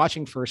because I was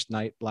watching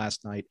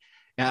last night.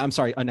 I'm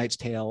sorry, A Knight's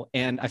Tale,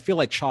 and I feel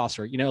like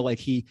Chaucer. Like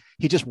he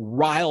just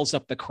riles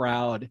up the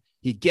crowd.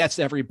 He gets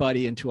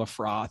everybody into a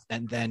froth,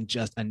 and then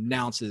just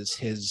announces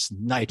his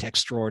knight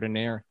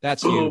extraordinaire.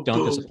 That's boom, you. Don't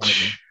boom,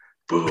 disappoint me.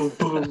 Boom,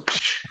 boom.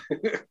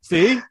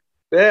 See?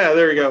 Yeah,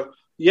 there we go.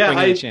 Yeah,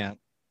 I chant.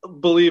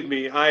 Believe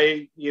me,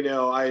 I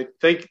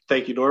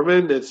thank you,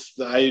 Norman.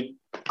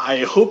 I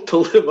hope to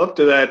live up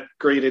to that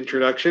great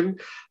introduction.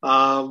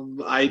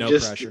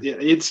 Pressure.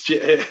 It's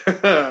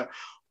oh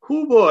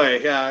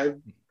boy, yeah.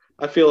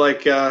 I feel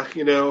like I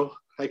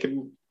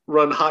can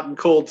run hot and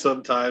cold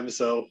sometimes.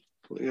 So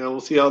we'll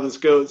see how this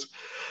goes.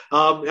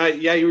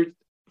 You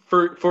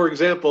were, for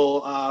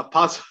example,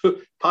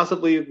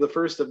 possibly the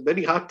first of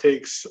many hot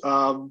takes.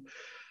 I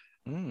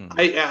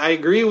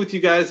agree with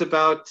you guys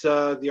about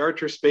the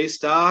Archer space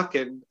dock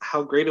and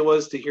how great it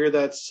was to hear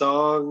that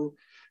song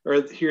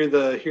or hear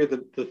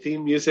the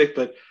theme music.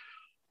 But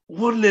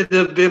wouldn't it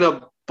have been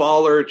a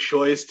baller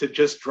choice to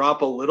just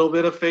drop a little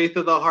bit of Faith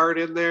of the Heart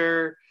in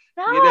there?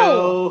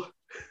 No,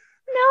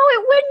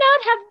 it would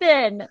not have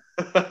been.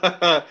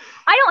 I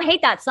don't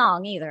hate that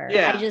song either.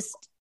 Yeah.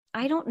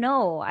 I don't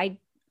know. I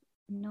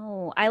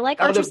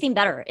like Archer's theme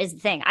better is the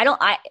thing. I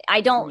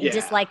don't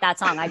dislike that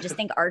song. I just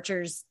think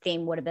Archer's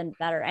theme would have been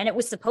better. And it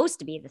was supposed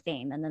to be the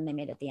theme, and then they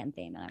made it the end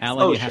theme.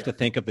 Alan, have to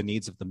think of the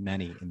needs of the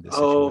many in this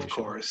situation. Oh, of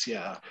course,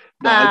 yeah.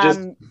 No,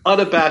 just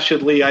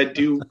unabashedly, I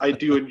do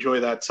enjoy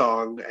that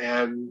song,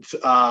 and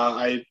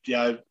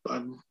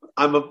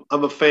I'm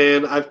a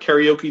fan. I've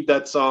karaoke'd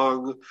that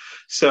song,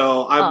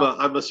 so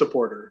I'm a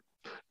supporter.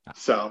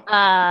 So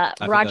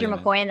Roger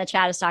McCoy in the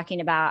chat is talking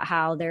about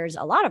how there's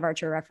a lot of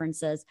Archer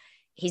references.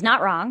 He's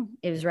not wrong.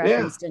 It was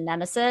referenced in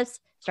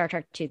Nemesis, Star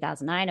Trek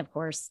 2009, of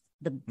course,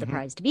 the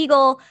Prize to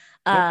Beagle,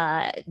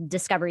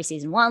 Discovery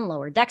Season 1,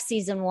 Lower Decks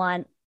Season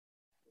 1,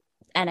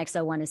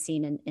 NX-01 is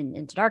seen in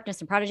Into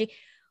Darkness and Prodigy.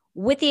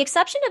 With the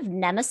exception of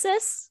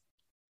Nemesis,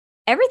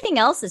 everything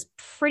else is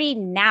pretty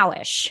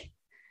nowish.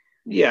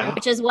 Yeah.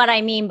 Which is what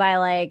I mean by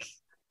like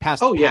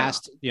past,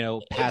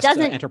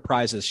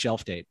 Enterprise's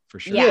shelf date for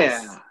sure.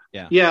 Yes.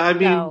 Yeah. I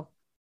mean,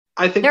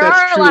 I think there that's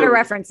are true. A lot of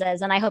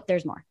references, and I hope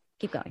there's more.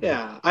 Keep going.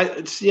 Yeah,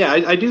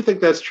 I do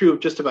think that's true of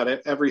just about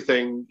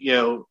everything.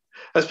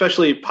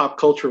 Especially pop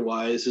culture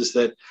wise, is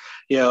that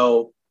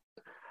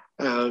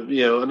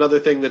another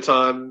thing that's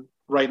on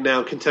right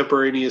now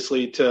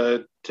contemporaneously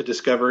to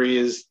Discovery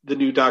is the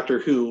new Doctor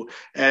Who,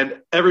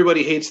 and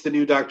everybody hates the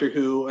new Doctor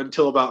Who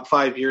until about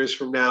 5 years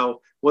from now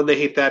when they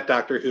hate that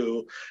Doctor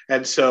Who,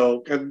 and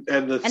so and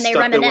the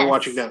stuff that we're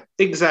watching now.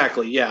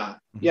 Exactly. Yeah.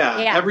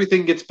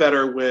 Everything gets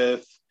better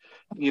with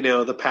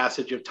the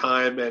passage of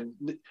time,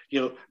 and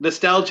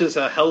nostalgia is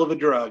a hell of a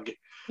drug.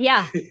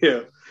 Yeah.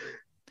 Yeah.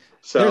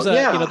 So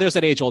there's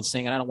that age old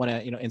saying, and I don't want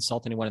to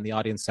insult anyone in the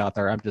audience out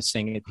there. I'm just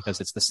saying it because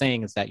it's the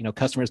saying is that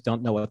customers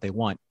don't know what they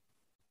want,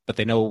 but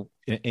they know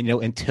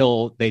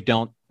until they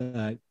don't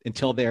they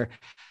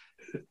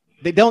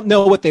don't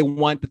know what they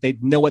want, but they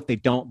know what they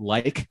don't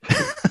like.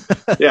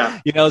 Yeah.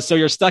 So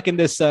you're stuck in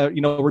this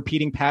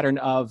repeating pattern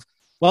of,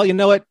 well, you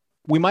know what?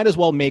 We might as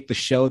well make the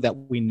show that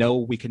we know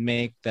we can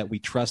make, that we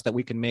trust that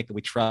we can make, that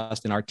we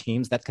trust in our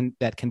teams that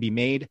can be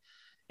made.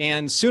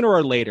 And sooner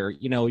or later,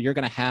 you're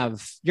going to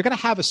have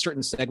a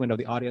certain segment of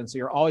the audience that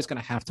you're always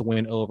going to have to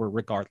win over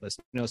regardless,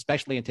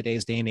 especially in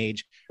today's day and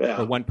age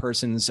where one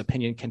person's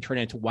opinion can turn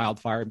into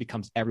wildfire and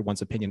becomes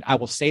everyone's opinion. I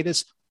will say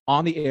this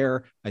on the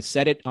air. I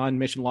said it on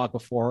Mission Log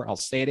before. I'll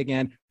say it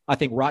again. I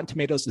think Rotten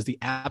Tomatoes is the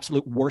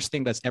absolute worst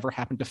thing that's ever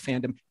happened to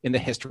fandom in the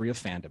history of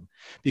fandom,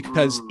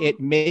 because it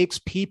makes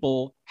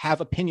people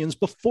have opinions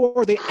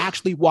before they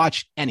actually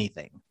watch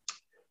anything.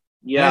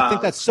 Yeah. And I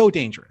think that's so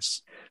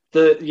dangerous.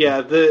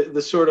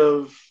 The sort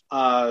of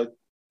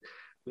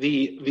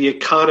the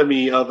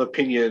economy of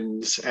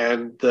opinions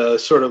and the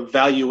sort of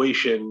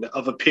valuation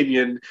of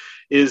opinion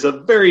is a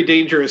very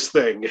dangerous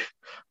thing.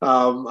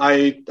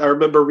 I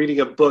remember reading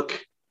a book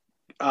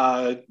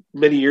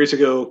many years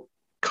ago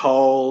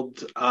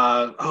called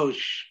what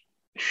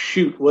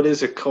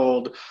is it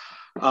called?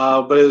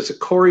 But it was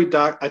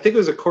I think it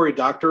was a Cory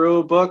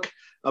Doctorow book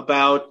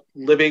about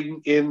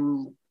living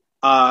in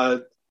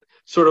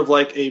sort of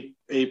like a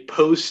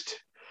post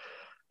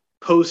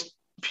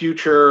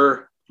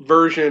future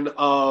version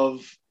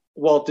of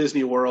Walt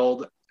Disney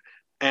World,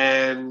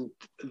 and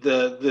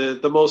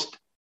the most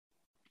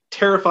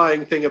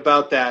terrifying thing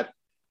about that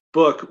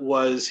book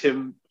was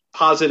him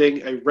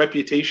positing a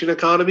reputation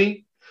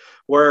economy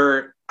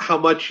where how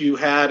much you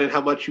had and how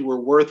much you were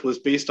worth was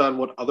based on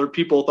what other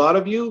people thought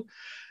of you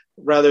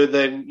rather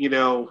than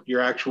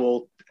your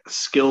actual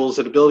skills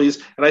and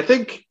abilities. And I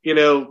think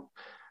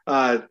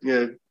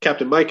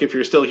Captain Mike, if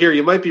you're still here,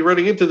 you might be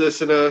running into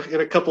this in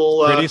a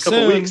couple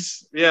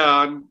weeks.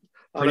 Yeah,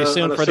 pretty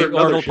soon for the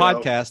Orville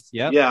podcast.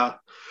 Yeah,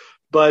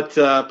 but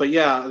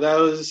yeah,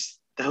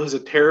 that was a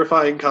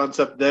terrifying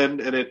concept then,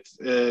 and it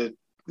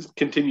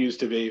continues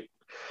to be.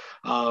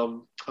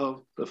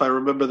 If I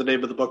remember the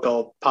name of the book,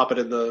 I'll pop it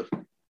in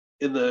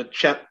the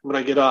chat when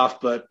I get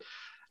off. But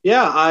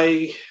yeah,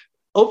 I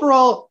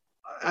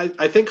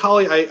think,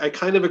 Holly, I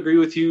kind of agree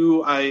with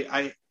you.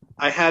 I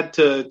had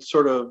to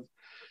sort of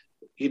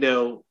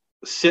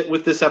sit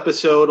with this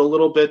episode a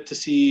little bit to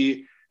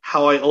see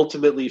how I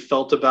ultimately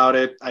felt about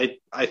it. I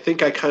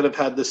think I kind of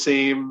had the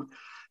same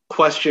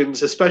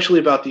questions, especially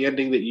about the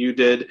ending that you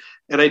did.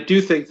 And I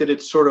do think that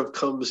it sort of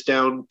comes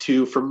down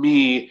to, for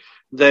me,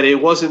 that it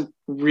wasn't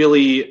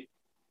really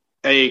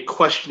a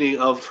questioning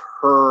of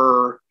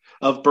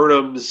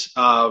Burnham's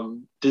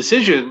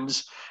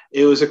decisions.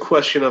 It was a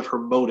question of her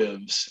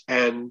motives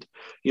and,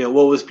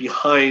 what was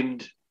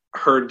behind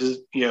her,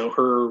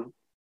 her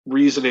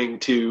reasoning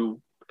to,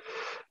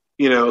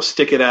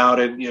 stick it out.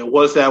 And,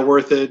 was that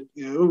worth it?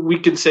 We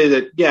can say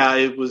that, yeah,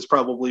 it was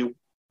probably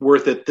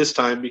worth it this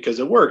time because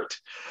it worked.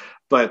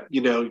 But,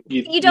 you don't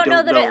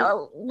know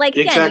that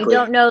exactly. You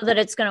don't know that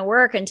it's going to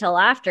work until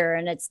after.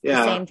 And it's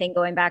the same thing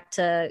going back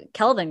to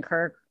Kelvin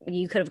Kirk.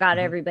 You could have got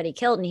everybody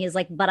killed. And he's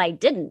like, but I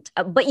didn't.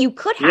 But you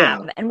could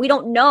have. And we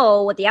don't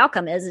know what the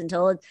outcome is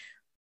until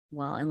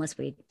unless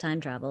we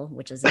time travel,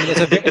 which is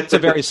it's a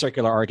very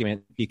circular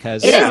argument,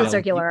 because it is a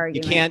circular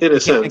argument. You can't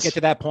get to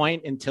that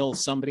point until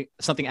something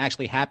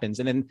actually happens.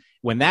 And then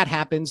when that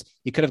happens,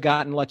 you could have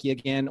gotten lucky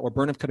again, or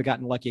Burnham could have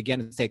gotten lucky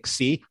again and say,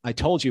 see, I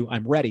told you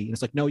I'm ready. And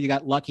it's like, no, you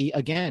got lucky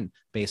again.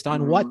 Based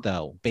on what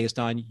though? Based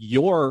on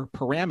your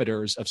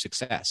parameters of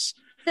success.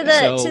 To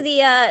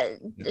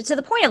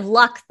the point of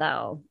luck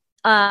though,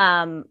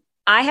 I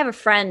have a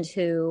friend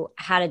who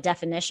had a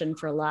definition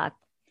for luck.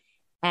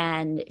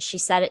 And she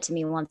said it to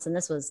me once, and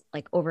this was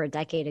like over a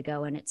decade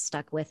ago, and it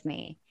stuck with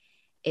me,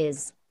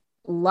 is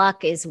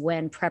luck is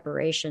when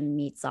preparation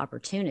meets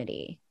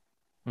opportunity.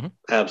 Mm-hmm.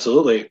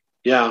 Absolutely.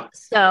 Yeah.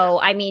 So,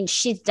 I mean,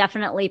 she's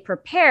definitely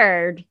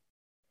prepared.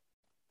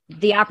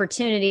 The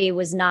opportunity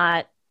was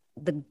not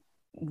the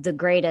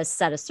greatest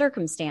set of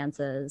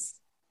circumstances.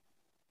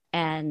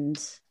 And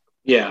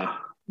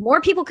more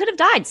people could have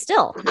died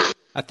still.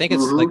 I think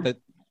it's like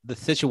the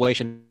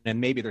situation,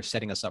 and maybe they're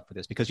setting us up for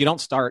this, because you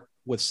don't start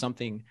with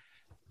something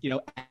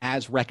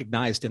as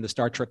recognized in the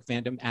Star Trek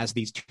fandom as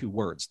these two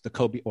words,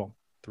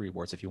 three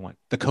words if you want,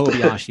 the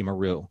Kobayashi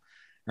Maru,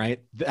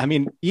 right? I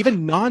mean,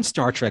 even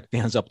non-Star Trek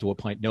fans up to a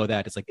point know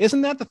that. It's like,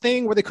 isn't that the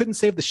thing where they couldn't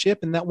save the ship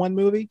in that one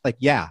movie? Like,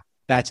 yeah,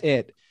 that's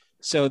it.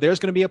 So there's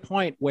going to be a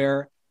point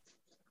where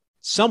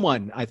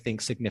someone, I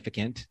think,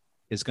 significant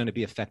is going to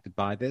be affected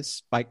by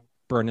this, by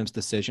Burnham's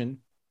decision.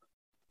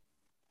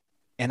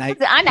 And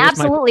I'm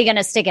absolutely going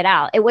to stick it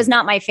out. It was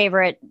not my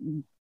favorite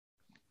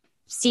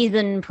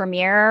season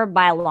premiere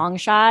by a long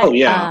shot. Oh,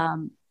 yeah.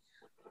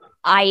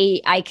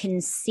 I can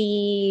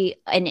see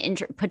an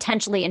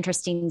potentially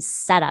interesting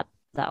setup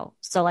though.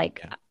 So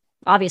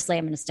obviously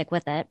I'm going to stick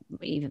with it.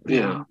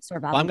 Even,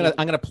 sort of I'm going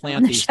to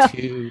plant these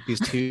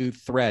two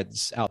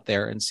threads out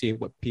there and see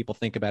what people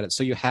think about it.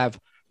 So you have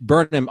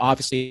Burnham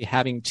obviously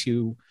having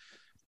to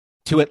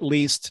at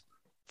least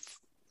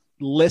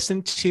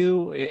listen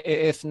to,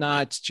 if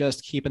not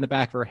just keep in the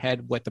back of her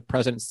head what the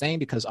president's saying,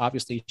 because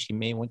obviously she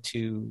may want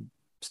to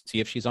see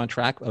if she's on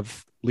track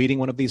of leading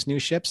one of these new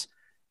ships.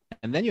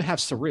 And then you have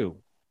Saru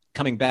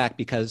coming back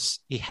because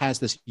he has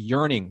this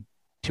yearning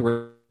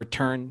to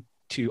return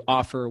to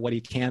offer what he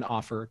can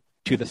offer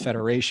to the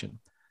Federation.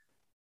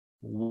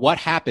 What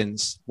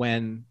happens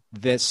when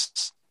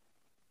this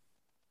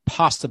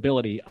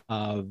possibility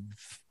of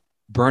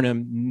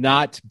Burnham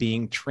not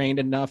being trained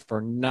enough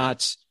or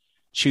not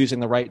choosing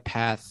the right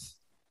path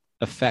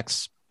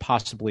affects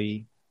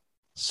possibly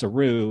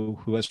Saru,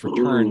 who has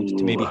returned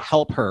to maybe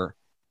help her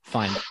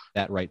find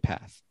that right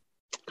path?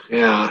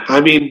 Yeah,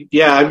 I mean,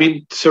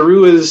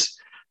 Saru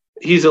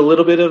he's a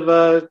little bit of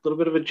a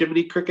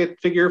Jiminy Cricket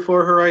figure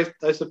for her,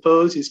 I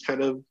suppose. He's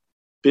kind of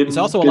been. He's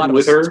also a lot of a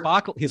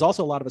Spock. He's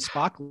also a lot of a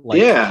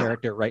Spock-like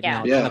character right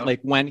now. Yeah. Kind of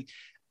like when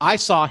I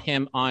saw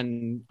him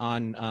on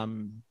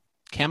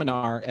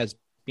Kaminar as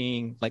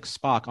being like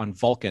Spock on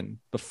Vulcan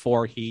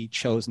before he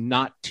chose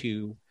not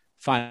to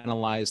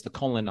finalize the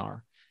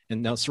Kolinar.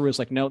 And now Saru's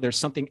like, no, there's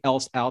something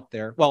else out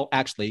there. Well,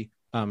 actually,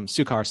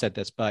 Sukar said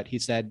this, but he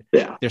said,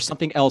 there's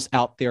something else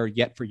out there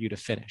yet for you to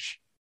finish.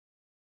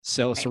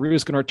 So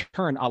Saru's going to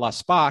return a la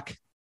Spock.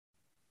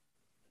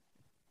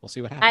 We'll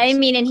see what happens. I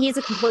mean, and he's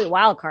a complete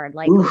wild card.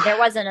 Like, there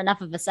wasn't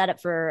enough of a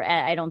setup for,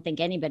 I don't think,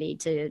 anybody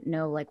to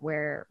know like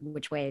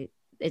which way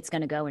it's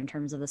going to go in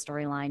terms of the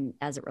storyline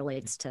as it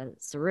relates to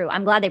Saru.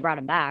 I'm glad they brought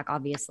him back,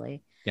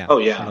 obviously. Yeah. Oh,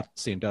 yeah. I love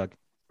seeing Doug.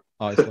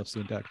 Always love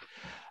seeing Doug.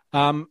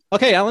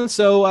 Okay, Alan.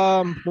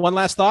 So one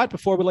last thought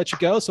before we let you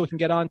go so we can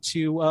get on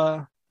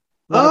to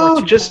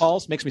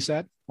calls. Makes me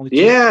sad.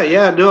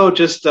 No,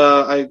 just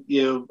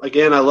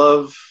again, I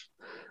love.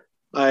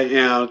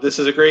 This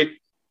is a great.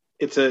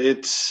 It's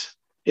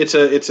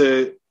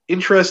a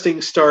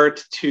interesting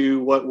start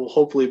to what will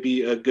hopefully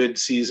be a good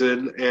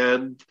season,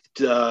 and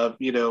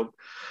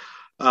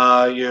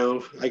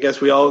I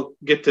guess we all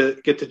get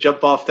to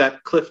jump off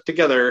that cliff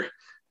together.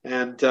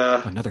 And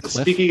another cliff.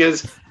 Speaking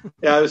as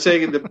I was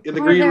saying in the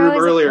green room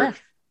earlier.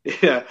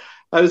 Yeah,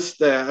 I was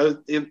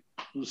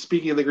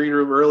speaking in the green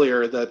room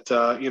earlier that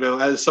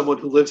as someone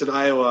who lives in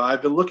Iowa,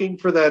 I've been looking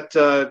for that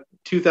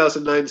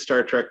 2009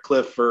 Star Trek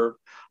cliff for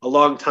a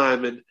long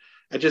time, and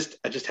I just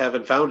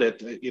haven't found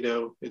it.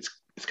 It's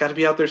got to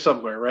be out there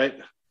somewhere, right?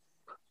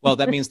 Well,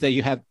 that means that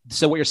you have.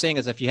 So what you're saying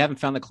is, if you haven't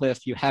found the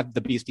cliff, you have the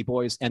Beastie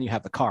Boys and you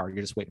have the car.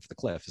 You're just waiting for the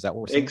cliff. Is that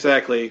what we're saying?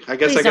 Exactly. I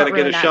guess I got to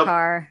get a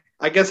shovel.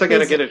 I guess I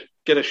got to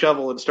get a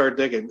shovel and start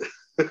digging.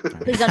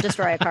 Please don't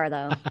destroy a car,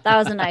 though. That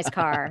was a nice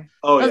car.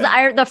 Oh,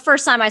 the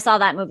first time I saw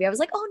that movie, I was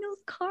like, "Oh no, the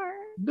car!"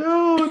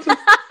 No,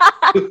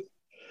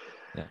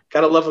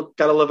 gotta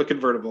love a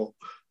convertible.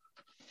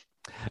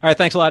 All right,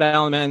 thanks a lot,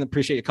 Alan. Man,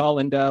 appreciate your call,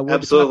 and we'll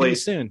be talking to you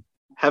soon.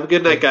 Have a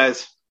good night,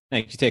 guys.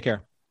 Thank you. Take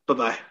care.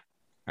 Bye-bye. All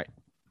right.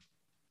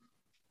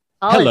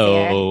 Paul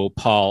Hello,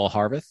 Paul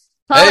Harveth.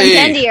 Paul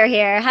and Tendy are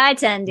here. Hi,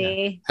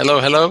 Tendy.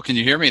 Yeah. Hello. Can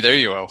you hear me? There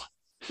you go.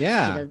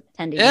 Yeah.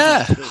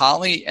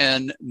 Holly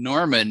and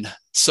Norman.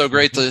 So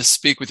great to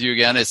speak with you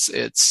again.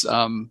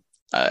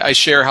 I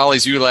share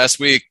Holly's view last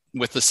week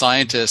with the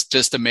scientist.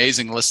 Just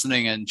amazing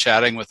listening and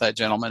chatting with that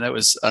gentleman. It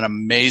was an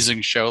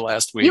amazing show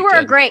last week. You were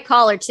a great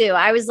caller too.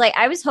 I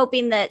was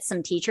hoping that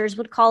some teachers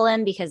would call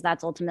in because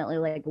that's ultimately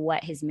like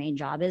what his main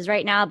job is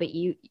right now. But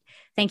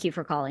thank you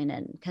for calling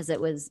in because it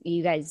was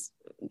you guys.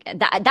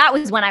 That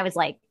was when I was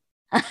like,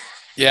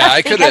 yeah,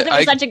 I could. It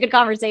was such a good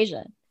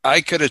conversation.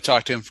 I could have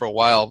talked to him for a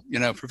while.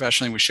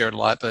 Professionally, we shared a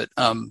lot. But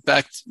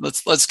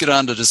let's get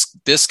on to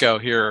just disco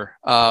here.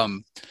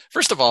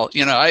 First of all,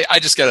 I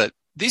just got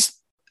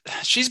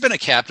she's been a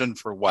captain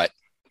for what,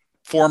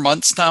 4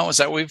 months now? Is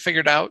that what we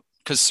figured out?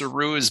 Because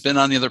Saru has been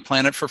on the other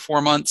planet for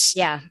 4 months.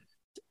 Yeah.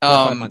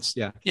 5 months.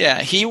 Yeah.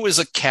 Yeah. He was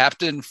a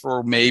captain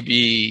for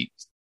maybe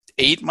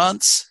 8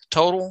 months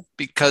total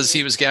because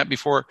he was captain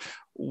before.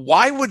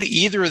 Why would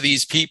either of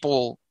these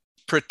people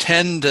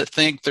pretend to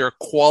think they're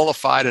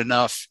qualified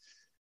enough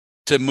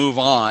to move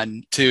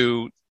on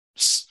to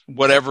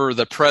whatever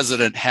the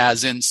president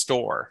has in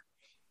store?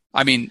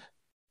 I mean,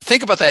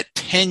 think about that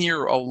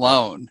tenure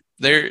alone.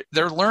 They're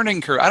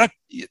learning curve.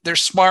 They're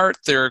smart.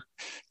 They're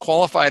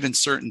qualified in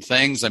certain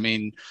things. I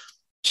mean,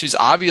 she's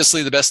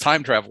obviously the best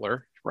time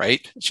traveler,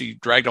 right? She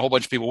dragged a whole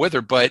bunch of people with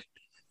her, but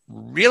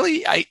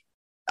really, I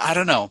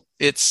don't know.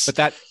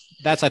 But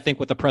that's I think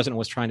what the president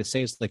was trying to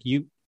say is like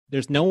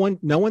there's no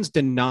one's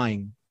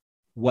denying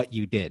what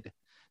you did.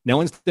 No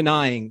one's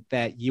denying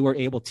that you were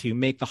able to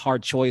make the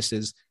hard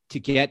choices to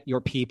get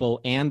your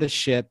people and the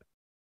ship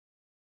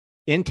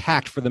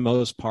intact for the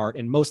most part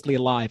and mostly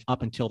alive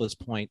up until this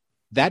point.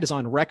 That is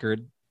on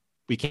record.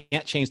 We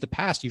can't change the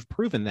past. You've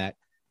proven that.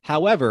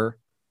 However,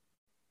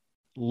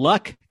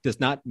 luck does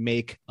not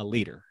make a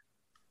leader.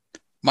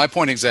 My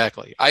point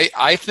exactly.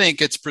 I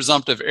think it's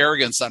presumptive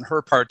arrogance on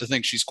her part to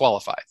think she's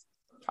qualified.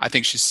 I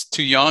think she's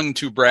too young,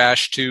 too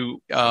brash,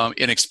 too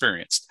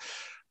inexperienced.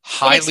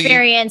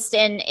 Inexperienced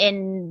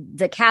in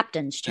the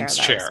captain's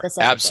chair.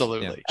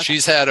 Absolutely. Yeah. Okay.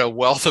 She's had a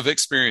wealth of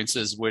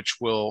experiences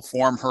which will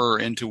form her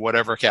into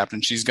whatever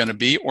captain she's going to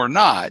be or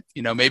not.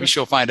 Maybe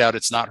she'll find out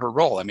it's not her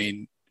role. I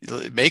mean,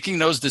 making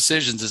those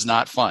decisions is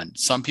not fun.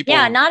 Some people.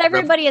 Yeah, not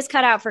everybody is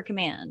cut out for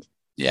command.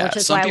 Yeah, which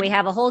is why we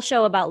have a whole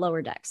show about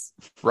lower decks.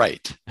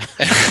 Right.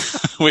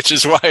 which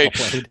is why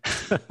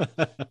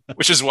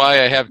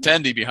I have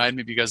Tendi behind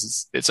me,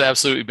 because it's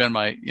absolutely been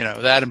my,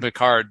 that and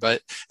Picard.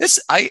 But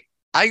I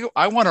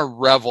want to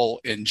revel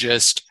in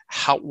just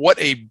what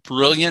a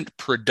brilliant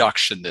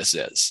production this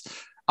is.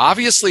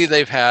 Obviously,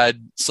 they've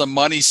had some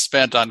money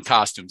spent on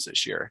costumes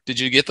this year. Did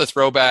you get the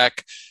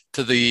throwback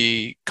to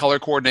the color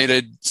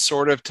coordinated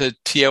sort of to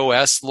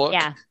TOS look?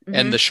 Yeah. Mm-hmm.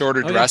 And the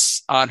shorter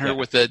dress on her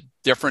with a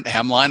different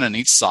hemline on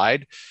each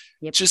side?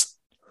 Yep. Just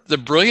the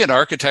brilliant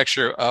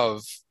architecture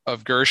of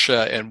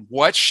Gersha and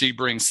what she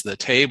brings to the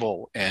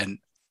table, and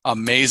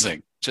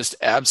amazing, just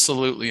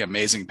absolutely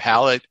amazing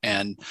palette.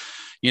 And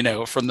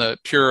from the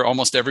pure,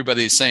 almost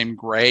everybody's same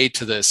gray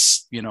to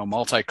this,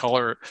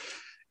 multicolor.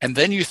 And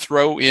then you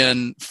throw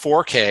in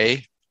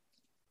 4K,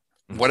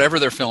 whatever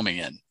they're filming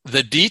in.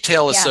 The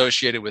detail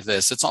associated with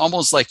this, it's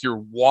almost like you're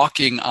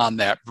walking on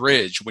that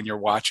bridge when you're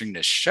watching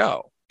this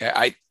show.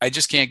 I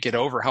just can't get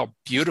over how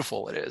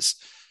beautiful it is.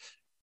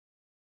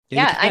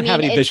 Yeah, you can't have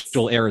any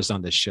visual errors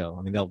on this show.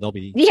 I mean, they'll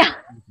be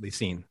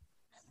seen.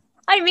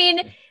 I mean,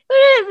 in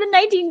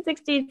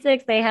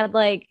 1966, they had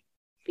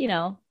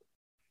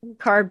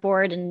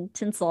cardboard and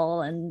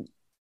tinsel, and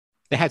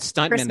they had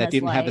stuntmen that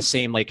didn't have the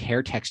same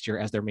hair texture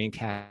as their main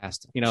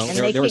cast. And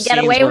they could get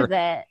away with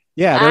it.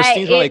 Yeah, there were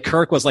scenes where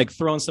Kirk was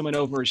throwing someone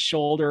over his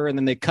shoulder, and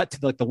then they cut to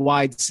the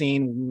wide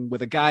scene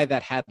with a guy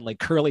that had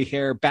curly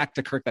hair, back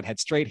to Kirk that had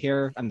straight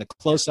hair, and the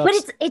close-ups.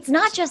 But it's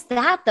not just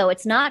that though.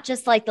 It's not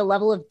just the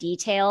level of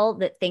detail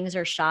that things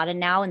are shot in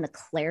now and the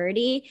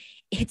clarity.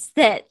 It's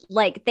that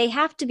they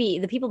have to be,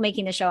 the people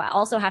making the show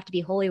also have to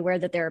be wholly aware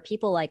that there are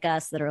people like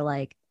us that are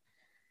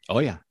oh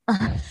yeah,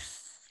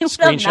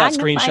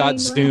 screenshot,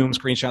 zoom,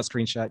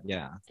 screenshot,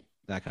 yeah.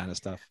 That kind of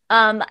stuff.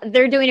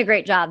 They're doing a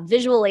great job.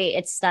 Visually,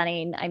 it's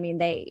stunning. I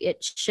mean,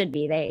 it should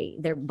be.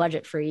 Their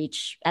budget for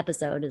each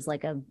episode is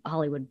like a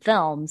Hollywood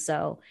film,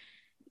 so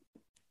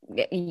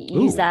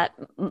use that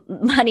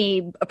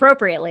money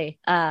appropriately.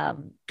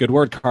 Good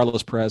word,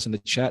 Carlos Perez in the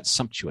chat.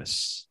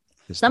 Sumptuous.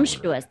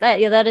 Sumptuous.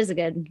 That is a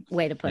good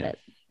way to put it.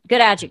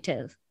 Good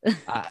adjective.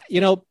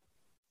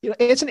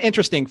 It's an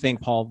interesting thing,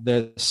 Paul.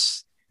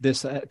 This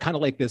kind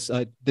of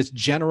this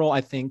general, I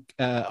think,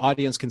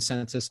 audience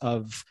consensus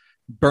of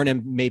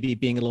Burnham maybe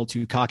being a little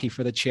too cocky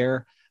for the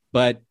chair,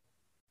 but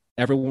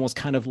everyone was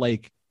kind of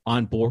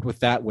on board with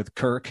that, with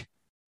Kirk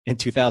in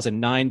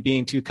 2009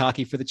 being too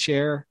cocky for the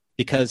chair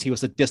because he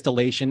was a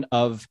distillation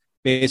of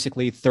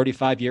basically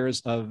 35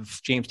 years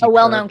of James T. A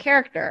well-known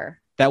character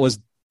that was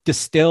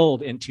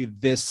distilled into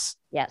this.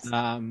 Yes.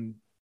 I don't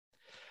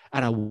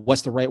know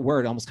what's the right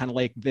word. Almost kind of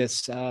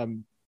this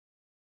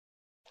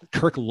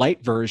Kirk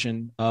light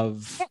version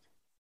of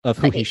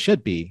who he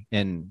should be.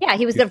 And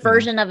he was the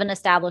version of an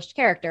established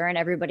character, and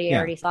everybody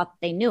already thought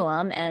they knew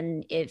him.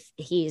 And if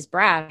he's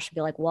brash,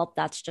 be well,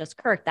 that's just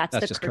Kirk. That's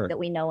the Kirk that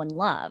we know and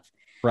love.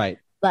 Right.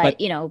 But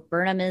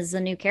Burnham is a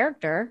new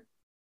character.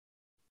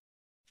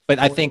 But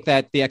I think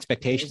that the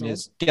expectation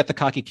is get the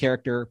cocky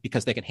character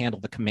because they can handle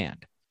the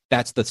command.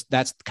 That's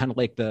kind of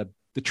the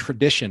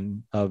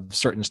tradition of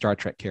certain Star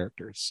Trek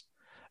characters.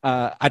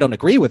 I don't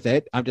agree with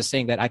it. I'm just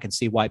saying that I can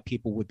see why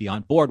people would be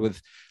on board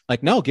with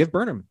no, give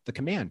Burnham the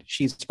command.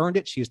 She's earned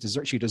it. She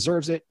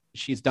deserves it.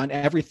 She's done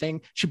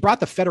everything. She brought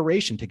the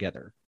Federation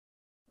together.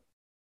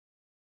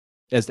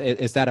 Is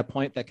that a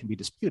point that can be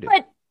disputed?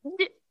 But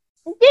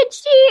did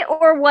she,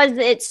 or was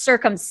it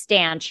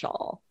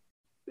circumstantial?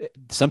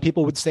 Some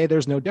people would say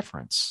there's no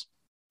difference.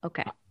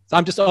 Okay. So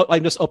I'm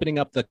just opening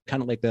up the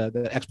kind of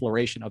the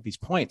exploration of these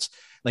points.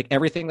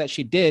 Everything that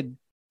she did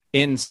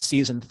in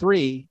season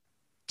 3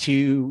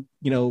 to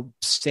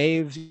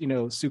save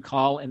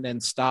Su'Kal and then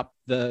stop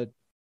the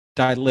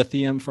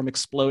dilithium from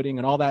exploding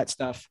and all that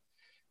stuff,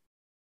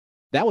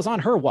 that was on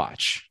her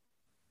watch,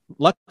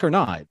 luck or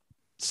not.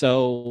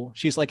 So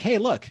she's hey,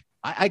 look,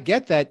 I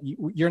get that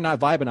you're not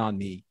vibing on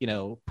me,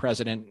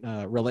 President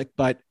Rillick,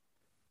 but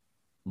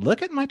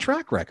look at my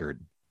track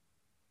record,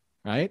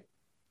 right?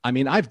 I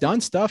mean, I've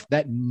done stuff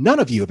that none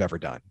of you have ever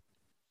done.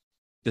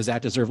 Does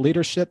that deserve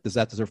leadership? Does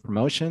that deserve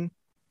promotion?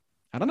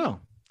 I don't know.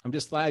 I'm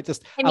just I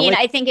like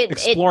I think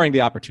exploring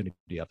the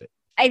opportunity of it.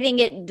 I think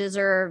it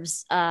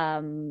deserves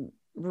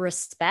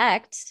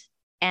respect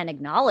and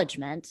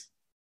acknowledgement.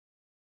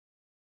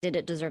 Did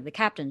it deserve the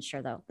captain's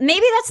chair, though?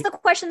 Maybe that's the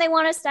question they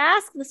want us to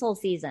ask this whole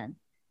season.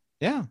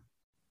 Yeah.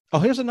 Oh,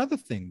 here's another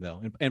thing,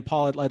 though. And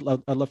Paul, I'd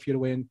love for you to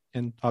weigh in,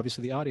 and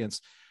obviously the audience.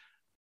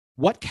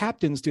 What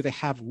captains do they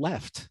have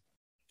left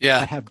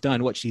that have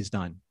done what she's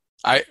done?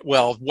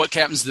 What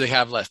captains do they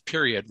have left?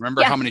 Period.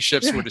 Remember how many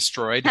ships were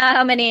destroyed?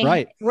 How many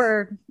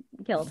were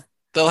killed?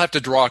 They'll have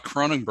to draw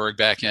Cronenberg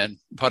back in,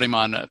 put him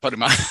on.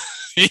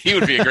 He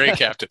would be a great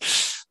captain.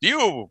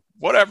 You,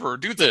 whatever,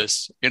 do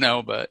this,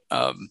 but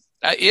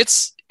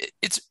it's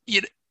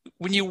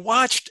when you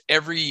watched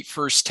every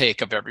first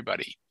take of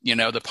everybody,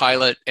 the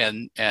pilot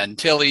and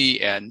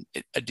Tilly and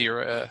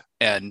Adira,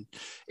 and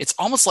it's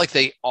almost like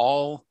they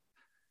were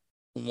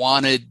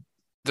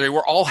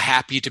all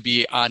happy to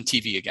be on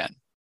TV again,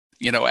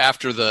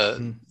 after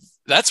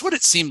that's what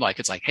it seemed like.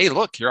 It's like, hey,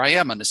 look, here I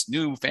am on this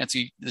new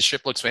the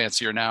ship looks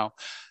fancier now.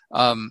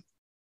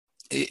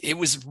 It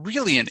was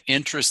really an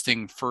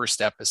interesting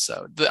first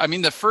episode.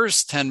 The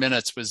first 10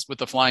 minutes was with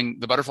the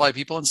butterfly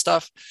people and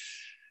stuff.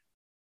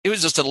 It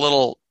was just a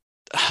little,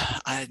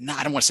 I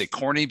don't want to say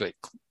corny, but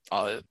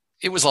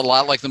it was a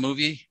lot like the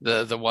movie,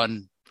 the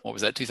one, what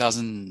was that,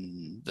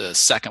 2000, the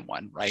second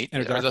one, right?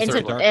 Or the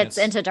third one. It's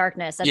Into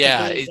Darkness.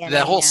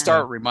 That whole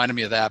start reminded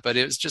me of that, but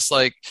it was just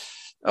like,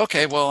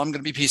 okay, well, I'm going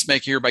to be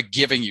peacemaker here by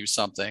giving you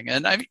something.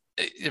 And I'm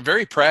a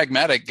very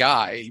pragmatic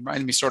guy. He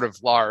reminded me sort of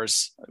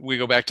Lars. We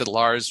go back to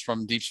Lars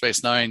from Deep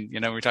Space Nine.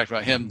 We talked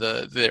about him,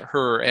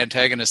 her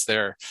antagonist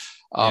there,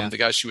 the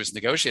guy she was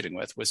negotiating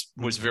with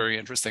was very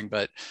interesting.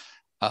 But,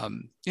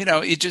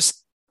 it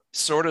just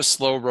sort of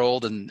slow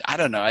rolled. And I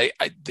don't know,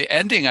 the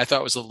ending I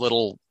thought was a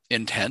little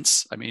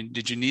intense.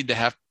 Did you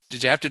have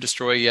to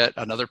destroy yet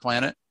another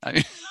planet?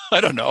 I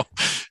don't know.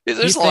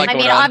 There's a lot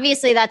going on.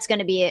 Obviously that's going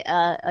to be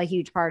a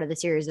huge part of the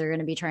series. They're going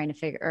to be trying to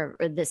figure,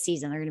 or this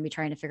season, they're going to be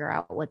trying to figure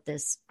out what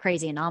this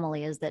crazy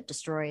anomaly is that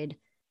destroyed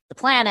the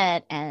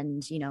planet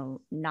and,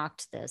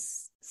 knocked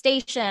this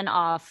station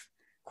off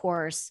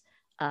course.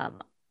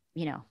 And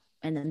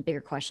then bigger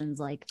questions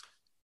like,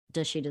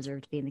 does she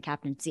deserve to be in the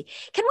captaincy?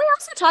 Can we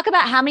also talk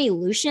about how many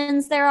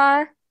Lucians there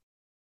are?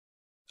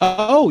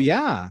 Oh,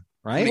 yeah.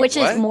 Right. Which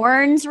is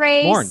Morn's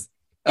race. Morn.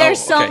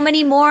 There's so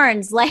many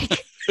Morns.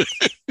 Like,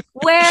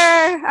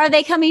 where are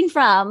they coming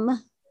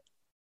from?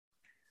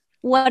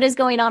 What is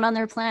going on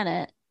their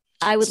planet?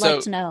 I would like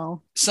to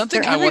know.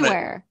 Something I want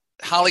to,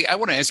 Holly, I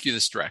want to ask you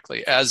this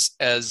directly, as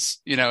as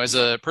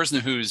a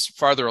person who's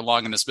farther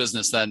along in this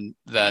business than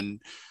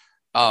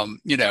I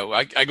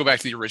go back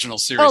to the original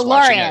series. Oh,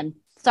 Lorian.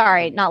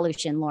 Sorry, not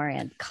Lucian.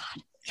 Lorian.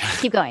 God,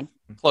 keep going.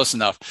 Close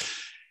enough.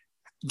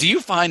 Do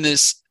you find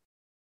this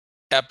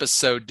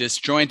episode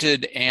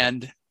disjointed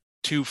and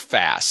too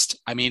fast?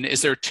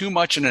 Is there too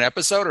much in an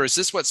episode, or is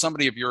this what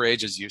somebody of your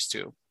age is used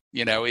to?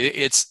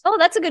 It's. Oh,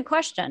 that's a good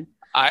question.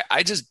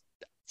 I just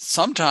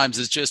sometimes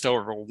it's just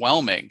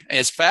overwhelming.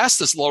 As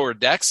fast as Lower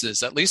Decks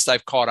is, at least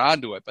I've caught on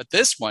to it. But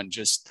this one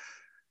just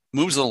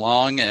moves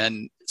along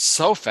and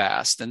so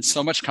fast and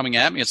so much coming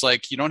at me. It's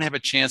like you don't have a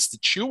chance to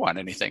chew on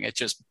anything. It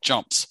just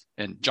jumps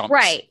and jumps.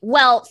 Right.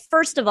 Well,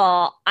 first of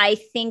all, I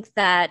think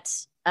that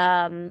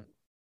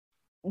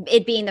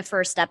it being the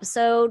first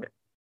episode,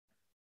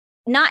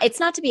 it's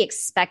not to be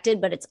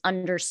expected, but it's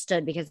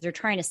understood because they're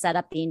trying to set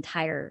up the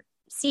entire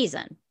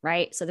season,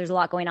 right? So there's a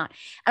lot going on.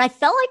 And I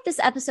felt like this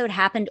episode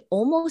happened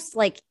almost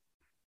like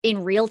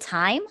in real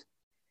time,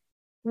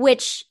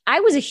 which I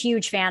was a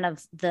huge fan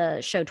of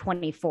the show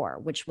 24,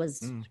 which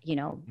was,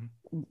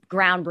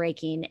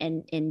 groundbreaking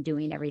in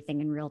doing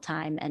everything in real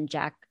time. And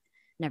Jack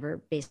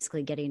never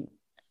basically getting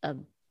a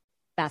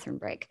bathroom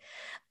break.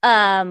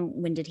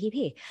 When did he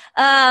pee?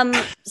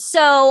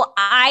 So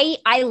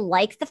I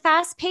like the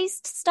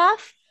fast-paced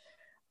stuff.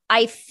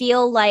 I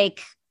feel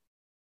like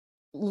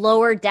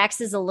Lower Decks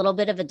is a little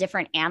bit of a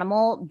different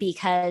animal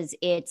because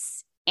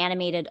it's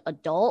animated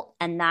adult,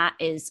 and that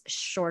is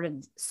sort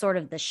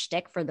of the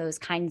shtick for those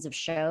kinds of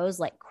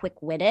shows, like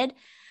quick-witted.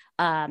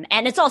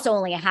 And it's also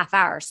only a half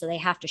hour, so they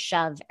have to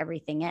shove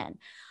everything in.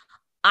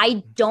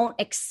 I don't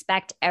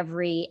expect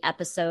every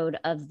episode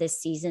of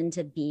this season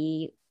to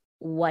be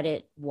what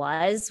it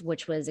was,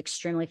 which was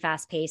extremely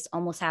fast-paced,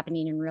 almost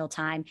happening in real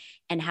time,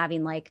 and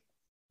having like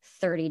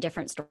 30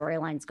 different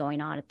storylines going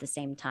on at the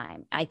same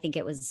time. I think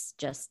it was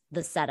just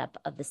the setup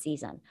of the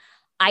season.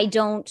 I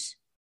don't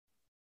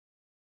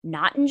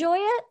not enjoy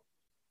it,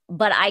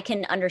 but I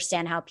can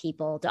understand how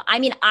people do.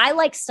 I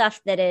like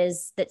stuff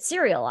that's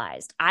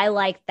serialized. I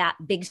like that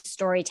big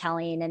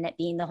storytelling and it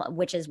being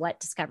which is what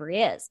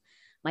Discovery is.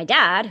 My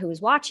dad, who was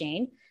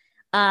watching,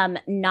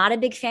 not a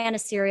big fan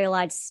of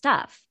serialized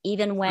stuff.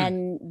 Even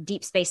when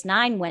Deep Space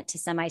Nine went to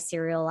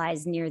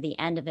semi-serialized near the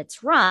end of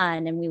its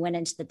run, and we went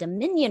into the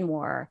Dominion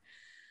War,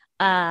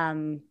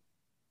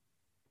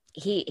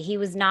 he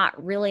was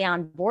not really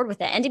on board with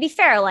it. And to be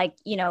fair,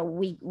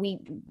 we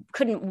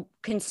couldn't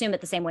consume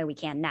it the same way we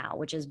can now,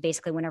 which is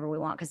basically whenever we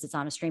want because it's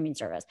on a streaming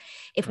service.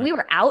 If we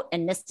were out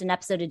and missed an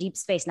episode of Deep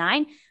Space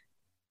Nine,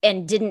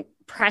 and didn't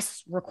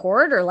press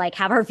record or like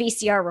have our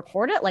VCR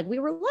record it, like we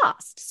were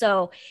lost.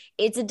 So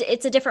it's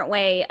a different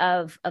way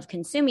of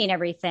consuming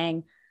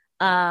everything,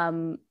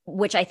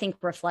 which I think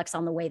reflects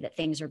on the way that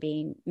things are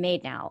being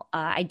made now.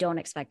 I don't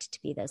expect it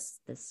to be this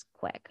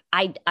quick.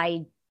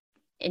 I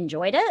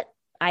enjoyed it.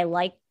 I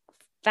like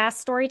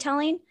fast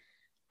storytelling.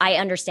 I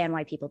understand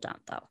why people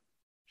don't, though.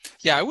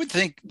 Yeah, I would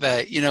think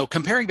that,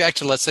 comparing back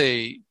to, let's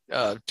say,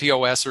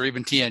 TOS or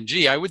even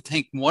TNG, I would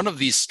think one of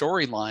these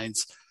storylines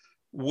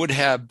would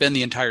have been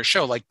the entire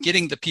show, like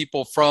getting the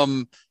people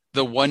from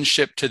the one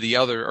ship to the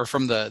other, or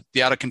from the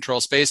out of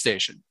control space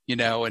station,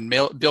 and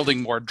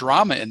building more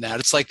drama in that.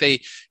 It's like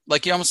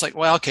you almost like,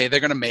 well, okay, they're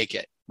going to make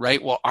it,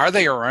 right? Well, are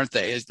they or aren't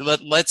they?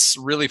 Let's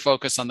really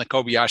focus on the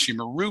Kobayashi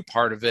Maru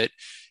part of it.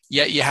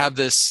 Yet you have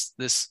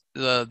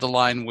the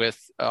line with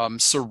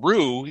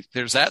Saru.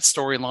 There's that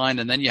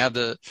storyline, and then you have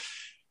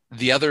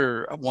the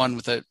other one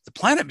with the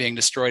planet being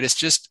destroyed. It's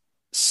just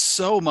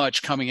so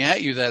much coming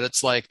at you that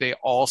it's like they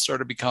all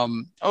sort of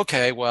become,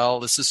 okay, well,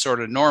 this is sort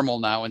of normal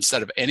now,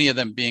 instead of any of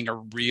them being a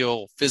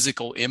real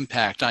physical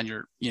impact on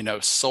your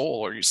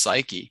soul or your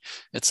psyche.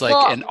 It's like,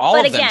 and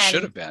all of them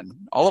should have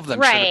been. All of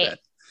them should have been.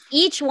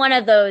 Each one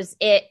of those,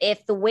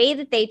 if the way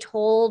that they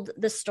told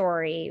the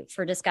story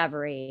for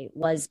Discovery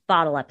was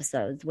bottle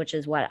episodes, which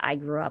is what I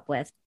grew up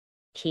with,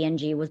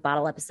 TNG was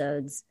bottle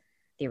episodes.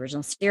 The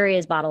original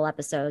series bottle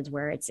episodes,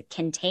 where it's a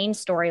contained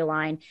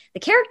storyline. The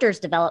characters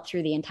develop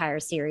through the entire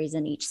series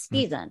in each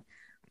season,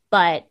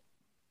 but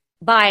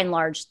by and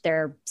large,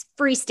 they're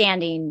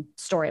freestanding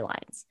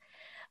storylines.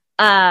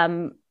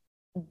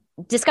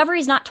 Discovery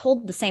is not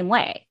told the same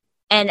way.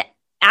 And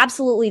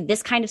absolutely,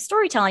 this kind of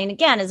storytelling,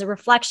 again, is a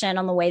reflection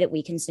on the way that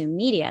we consume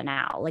media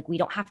now. Like, we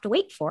don't have to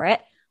wait for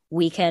it.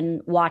 We can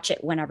watch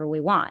it whenever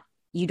we want.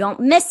 You don't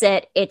miss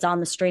it. It's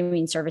on the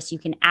streaming service. You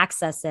can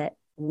access it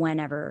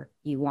whenever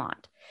you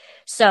want.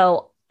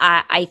 So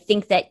I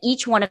think that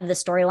each one of the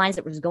storylines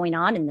that was going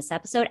on in this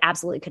episode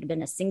absolutely could have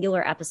been a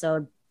singular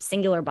episode,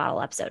 singular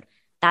bottle episode.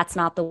 That's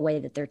not the way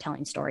that they're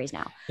telling stories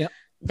now. Yep.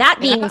 That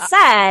being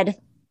said,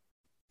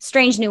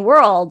 Strange New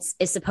Worlds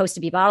is supposed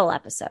to be bottle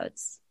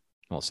episodes.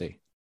 We'll see.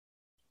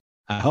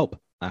 I hope.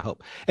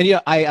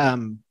 And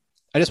I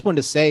just wanted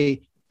to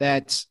say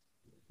that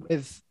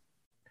with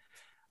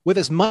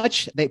as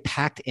much they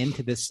packed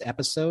into this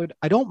episode,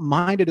 I don't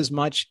mind it as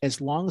much as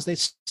long as they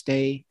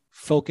stay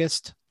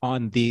focused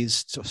on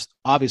these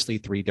obviously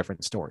three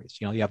different stories.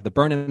 You have the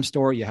Burnham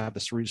story, you have the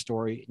Saru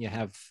story, and you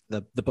have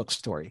the book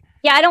story.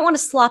 Yeah, I don't want a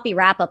sloppy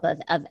wrap up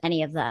of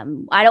any of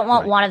them. I don't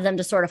want one of them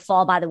to sort of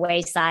fall by the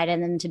wayside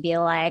and then to be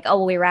like, oh,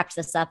 well, we wrapped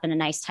this up in a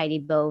nice tidy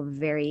bow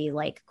very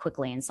like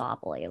quickly and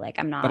sloppily. Like,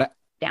 I'm not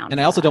down. And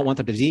I also don't want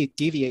them to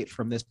deviate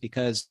from this,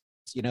 because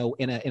in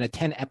a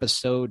 10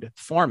 episode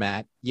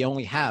format, you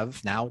only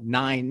have now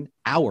 9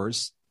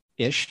 hours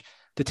ish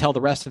to tell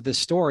the rest of this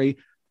story,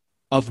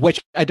 of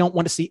which I don't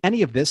want to see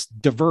any of this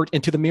divert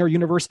into the mirror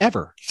universe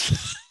ever.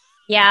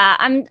 Yeah,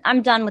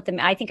 I'm done with them.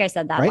 I think I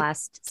said that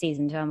last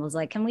season too. I was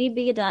like, can we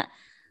be done?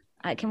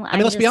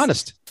 Let's be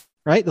honest,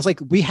 right? It's like,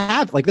 we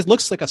have, like, this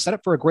looks like a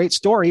setup for a great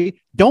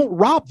story. Don't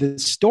rob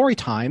this story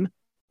time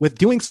with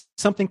doing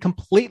something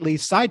completely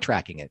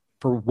sidetracking it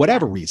for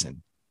whatever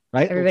reason,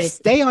 right?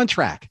 Stay on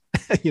track.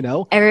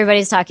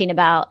 Everybody's talking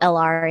about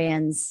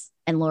Elarians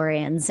and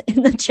Lorians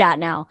in the chat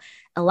now.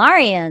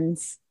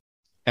 Elarians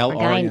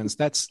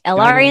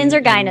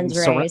are Guinan's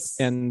race.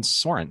 And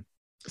Soren.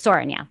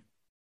 Yeah.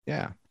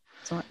 Yeah.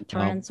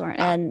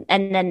 Soren.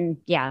 And then,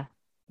 yeah.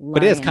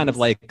 But it is kind of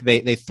like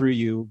they threw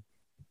you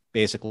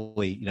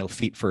basically,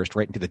 feet first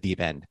right into the deep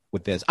end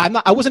with this.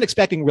 I wasn't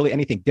expecting really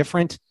anything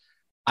different.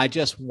 I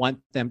just want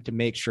them to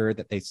make sure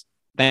that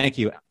thank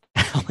you,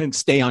 Alan,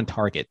 stay on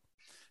target.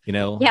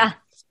 Yeah.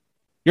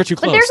 You're too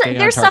close. But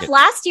there's stuff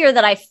last year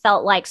that I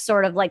felt like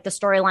sort of like the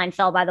storyline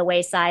fell by the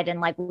wayside,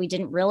 and like we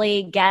didn't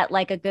really get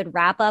like a good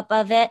wrap up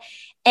of it.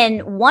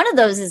 And one of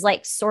those is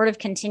like sort of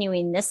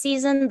continuing this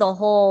season, the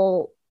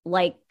whole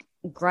like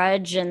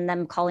grudge and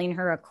them calling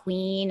her a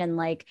queen. And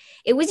like,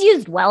 it was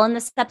used well in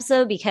this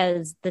episode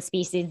because the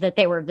species that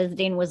they were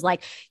visiting was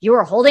like, you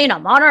were holding a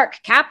monarch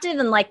captive.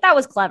 And like, that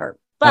was clever.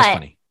 But that's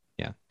funny.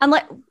 Yeah. I'm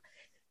like,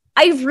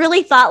 I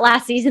really thought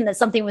last season that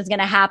something was going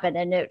to happen,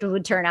 and it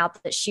would turn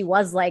out that she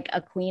was like a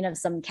queen of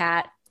some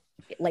cat,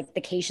 like the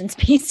Cajun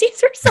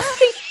species or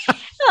something. So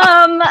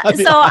awesome.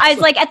 I was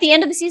like, at the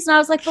end of the season, I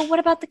was like, but what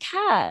about the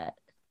cat?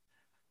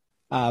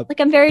 I'm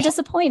very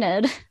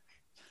disappointed.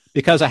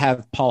 Because I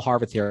have Paul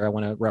Harvith here, I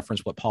want to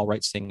reference what Paul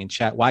writes saying in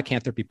chat. Why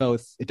can't there be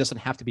both? It doesn't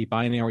have to be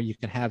binary. You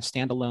can have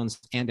standalones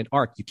and an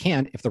arc. You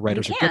can if the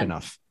writers are good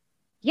enough.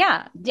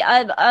 Yeah.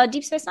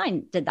 Deep Space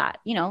Nine did that,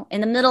 in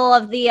the middle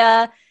of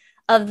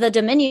the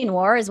Dominion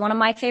War is one of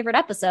my favorite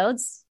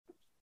episodes.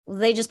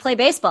 They just play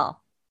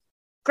baseball.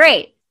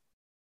 Great.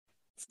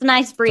 It's a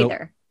nice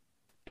breather.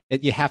 So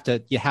you have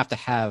to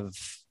have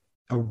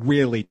a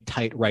really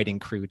tight writing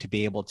crew to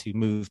be able to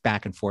move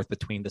back and forth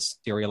between the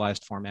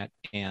serialized format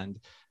and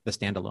the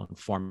standalone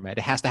format.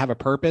 It has to have a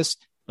purpose.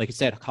 Like you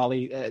said,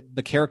 Holly,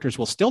 the characters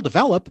will still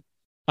develop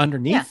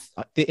underneath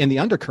in the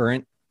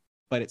undercurrent,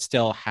 but it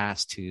still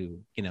has to,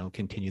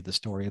 continue the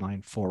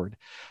storyline forward.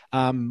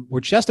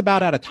 We're just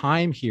about out of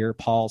time here,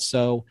 Paul.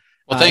 So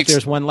well, thanks. If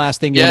there's one last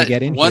thing you want to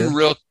get in one here.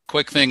 real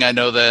quick thing. I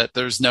know that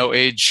there's no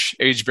age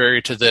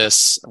barrier to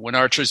this. When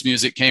Archer's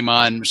music came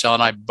on, Michelle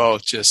and I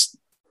both just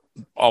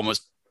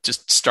almost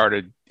just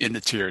started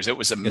into tears. It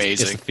was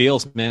amazing. It's the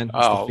feels, man.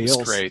 It was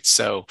great.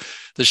 So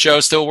the show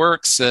still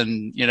works,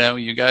 and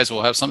you guys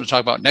will have something to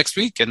talk about next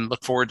week, and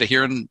look forward to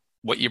hearing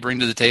what you bring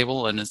to the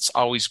table. And it's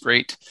always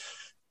great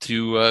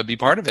to be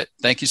part of it.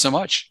 Thank you so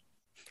much.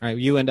 All right,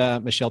 you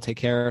and Michelle, take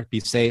care. Be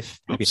safe.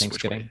 Happy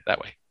Thanksgiving. That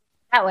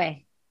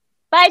way.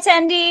 Bye,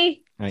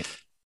 Tendy. All right.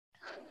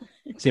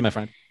 See you, my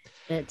friend.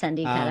 The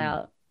Tendy cut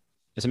out.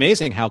 It's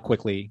amazing how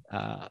quickly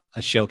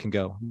a show can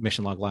go.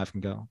 Mission Log Live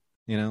can go.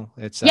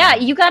 It's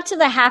you got to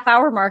the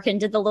half-hour mark and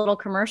did the little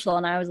commercial,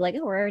 and I was like,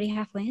 "Oh, we're already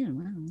halfway in."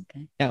 Wow,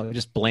 okay. Yeah, we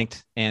just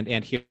blinked,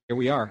 and here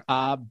we are.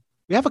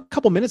 We have a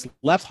couple minutes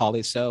left,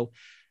 Holly. So,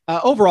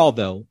 overall,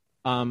 though,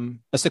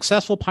 a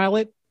successful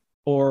pilot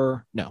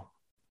or no?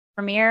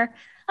 Premiere.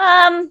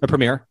 A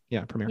premiere.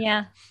 Yeah, premiere.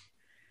 Yeah.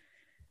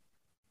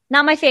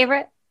 Not my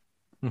favorite.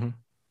 Mm-hmm.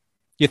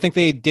 You think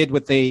they did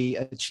what they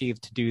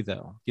achieved to do,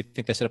 though? You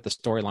think they set up the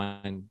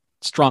storyline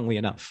strongly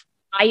enough?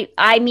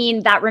 I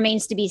mean, that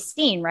remains to be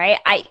seen, right?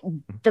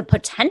 The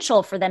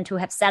potential for them to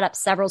have set up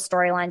several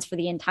storylines for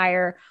the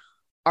entire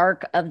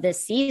arc of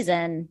this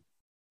season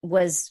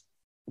was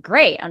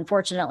great.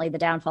 Unfortunately, the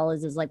downfall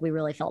is like we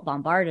really felt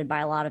bombarded by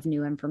a lot of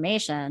new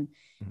information,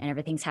 and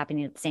everything's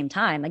happening at the same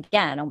time.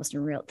 Again, almost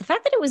in real. The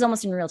fact that it was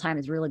almost in real time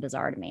is really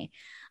bizarre to me,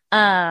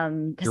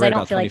 because I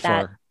don't feel like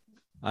that.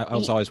 I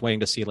was always waiting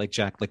to see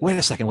Jack, wait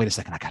a second, I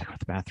gotta go to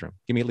the bathroom.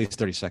 Give me at least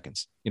 30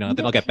 seconds.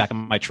 Then I'll get back in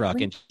my truck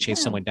and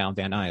chase someone down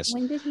Van Nuys.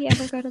 When did he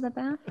ever go to the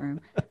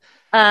bathroom?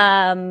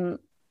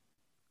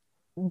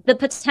 The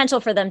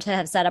potential for them to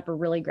have set up a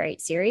really great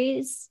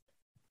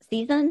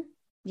season.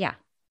 Yeah,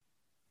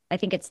 I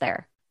think it's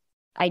there.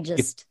 Again,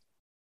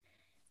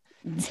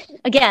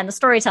 the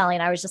storytelling,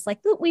 I was just like,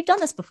 we've done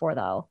this before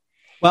though.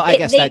 Well, I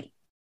guess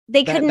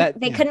they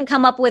couldn't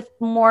come up with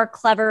more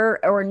clever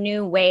or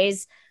new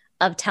ways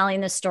of telling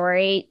the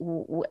story,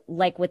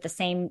 with the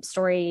same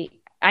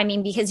story. I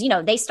mean, because,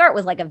 they start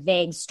with a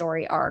vague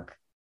story arc,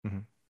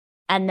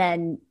 and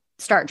then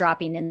start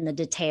dropping in the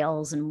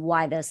details and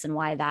why this and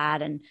why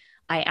that. And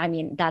I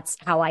mean, that's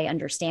how I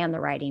understand the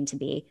writing to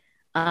be.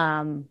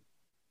 One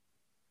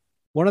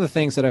of the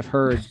things that I've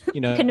heard,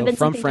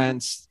 from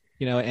friends,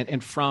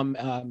 and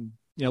from,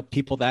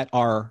 people that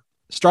are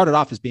started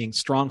off as being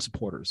strong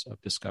supporters of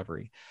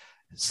Discovery.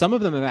 Some of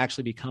them have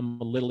actually become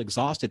a little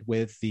exhausted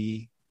with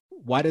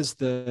why does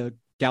the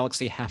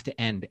galaxy have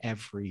to end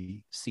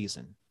every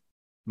season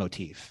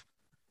motif?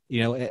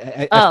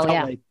 I felt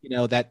like,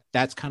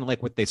 that's kind of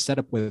like what they set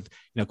up with,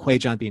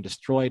 Qui-Gon being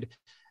destroyed.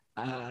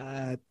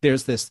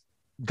 There's this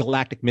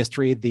galactic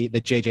mystery, the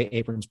J.J.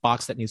 Abrams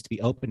box that needs to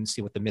be opened and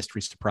see what the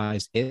mystery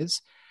surprise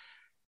is.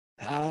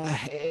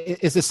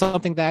 Is this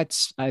something that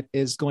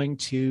is going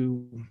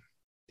to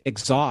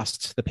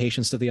exhaust the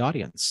patience of the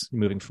audience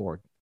moving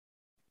forward?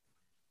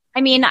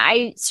 I mean,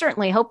 I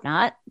certainly hope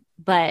not,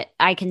 but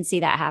I can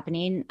see that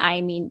happening. I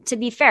mean, to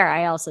be fair,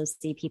 I also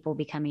see people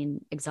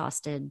becoming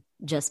exhausted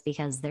just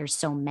because there's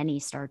so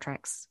many Star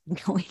Treks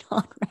going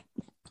on right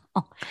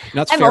now.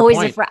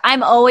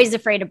 I'm always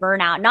afraid of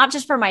burnout, not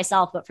just for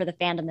myself, but for the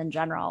fandom in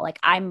general.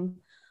 I'm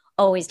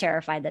always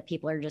terrified that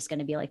people are just going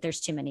to be like,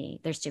 there's too many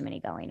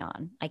going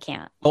on. I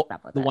can't. The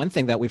one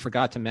thing that we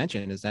forgot to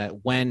mention is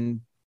that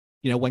when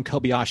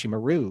Kobayashi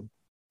Maru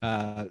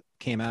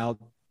came out,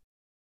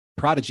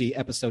 Prodigy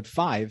episode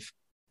 5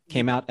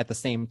 came out at the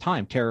same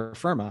time, Terra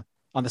Firma,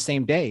 on the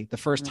same day. The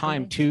first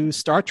time 2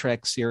 Star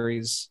Trek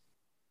series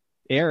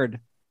aired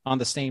on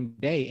the same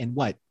day in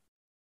what?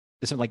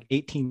 This is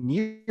 18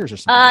 years or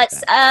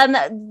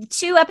something.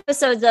 2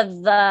 episodes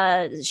of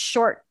the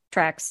short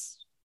treks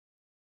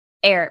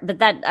air, but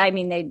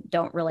they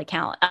don't really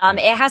count.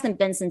 It hasn't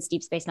been since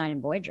Deep Space Nine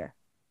and Voyager.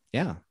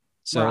 Yeah.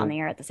 So we're on the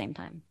air at the same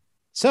time.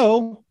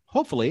 So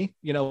hopefully,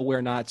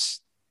 we're not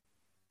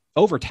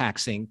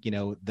overtaxing,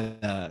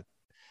 the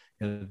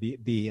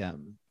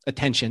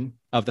attention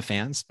of the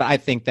fans. But I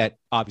think that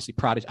obviously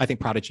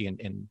Prodigy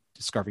and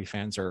Discovery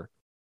fans are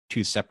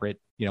 2 separate,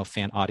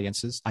 fan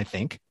audiences, I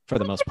think, for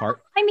the most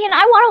part. I mean,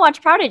 I want to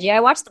watch Prodigy. I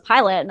watched the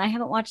pilot and I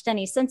haven't watched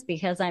any since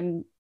because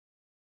I'm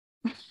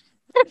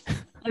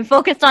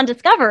focused on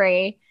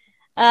Discovery.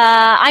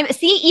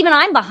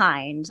 I'm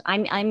behind.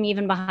 I'm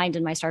even behind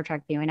in my Star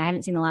Trek viewing. I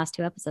haven't seen the last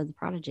 2 episodes of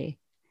Prodigy.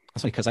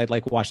 That's because I'd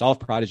watched all of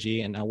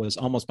Prodigy and I was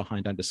almost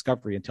behind on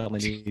Discovery until I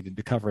needed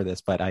to cover this,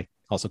 but I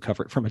also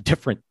cover it for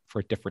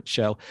a different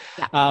show.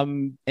 Yeah.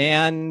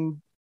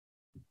 And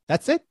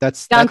that's it.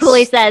 John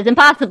Cooley says,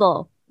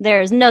 impossible.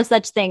 There's no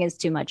such thing as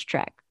too much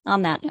Trek.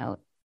 On that note.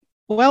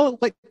 Well,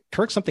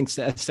 Kirk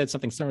said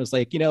something similar. It's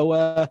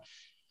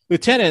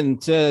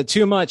Lieutenant,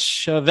 too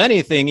much of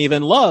anything,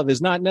 even love, is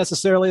not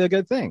necessarily a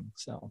good thing.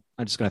 So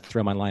I'm just going to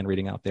throw my line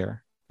reading out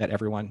there that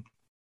everyone,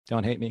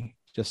 don't hate me,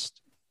 just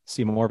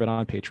see more of it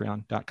on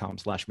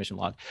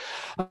patreon.com/missionlog.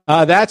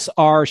 That's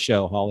our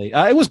show, Holly.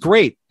 It was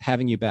great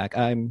having you back.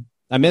 I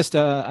missed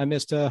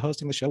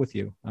hosting the show with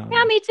you.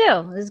 Yeah, me too.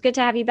 It was good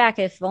to have you back,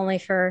 if only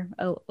for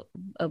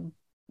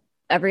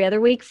every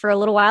other week for a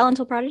little while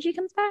until Prodigy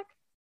comes back.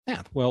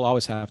 Yeah, we'll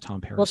always have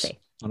Tom Paris We'll see.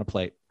 on a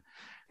plate.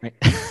 Right.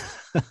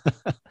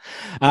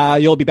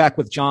 You'll be back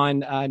with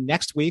John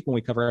next week when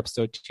we cover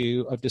episode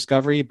 2 of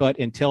Discovery. But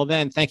until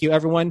then, thank you,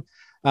 everyone,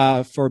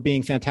 for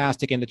being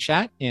fantastic in the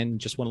chat. And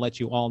just want to let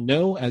you all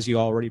know, as you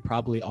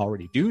probably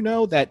already do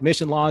know, that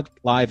Mission Log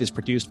Live is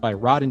produced by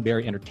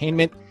Roddenberry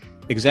Entertainment.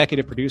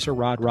 Executive producer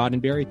Rod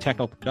Roddenberry.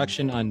 Technical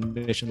production on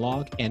Mission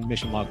Log and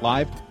Mission Log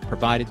Live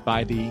provided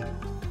by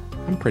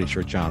I'm pretty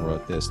sure John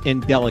wrote this,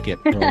 indelicate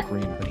Earl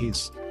Green, but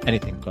he's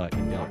anything but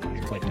indelicate.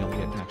 He's quite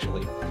delicate,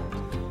 actually.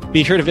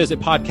 Be sure to visit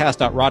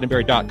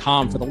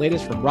podcast.roddenberry.com for the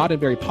latest from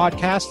Roddenberry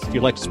Podcasts. If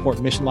you'd like to support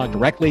Mission Log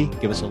directly,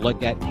 give us a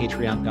look at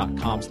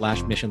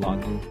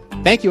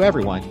patreon.com/missionlog. Thank you,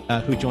 everyone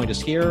who joined us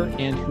here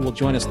and who will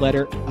join us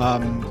later.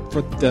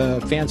 For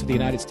the fans of the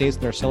United States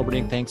that are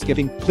celebrating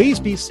Thanksgiving, please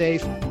be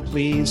safe.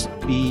 Please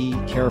be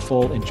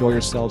careful. Enjoy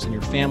yourselves and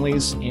your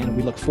families. And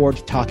we look forward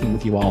to talking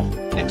with you all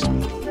next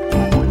week.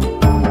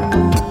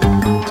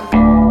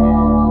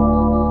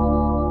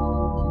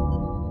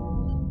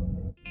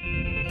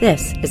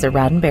 This is a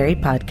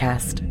Roddenberry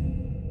podcast.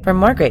 For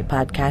more great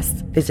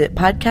podcasts, visit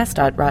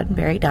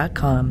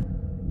podcast.roddenberry.com.